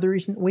your father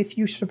isn't with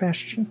you,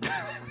 Sebastian.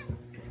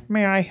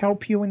 May I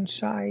help you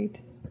inside?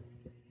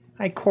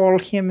 I call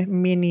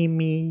him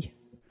Mini-Me.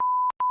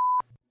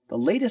 The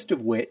latest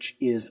of which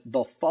is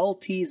The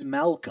Faulties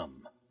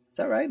Malcolm. Is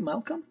that right,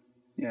 Malcolm?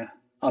 Yeah.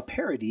 A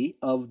parody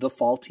of The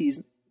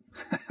Faulties...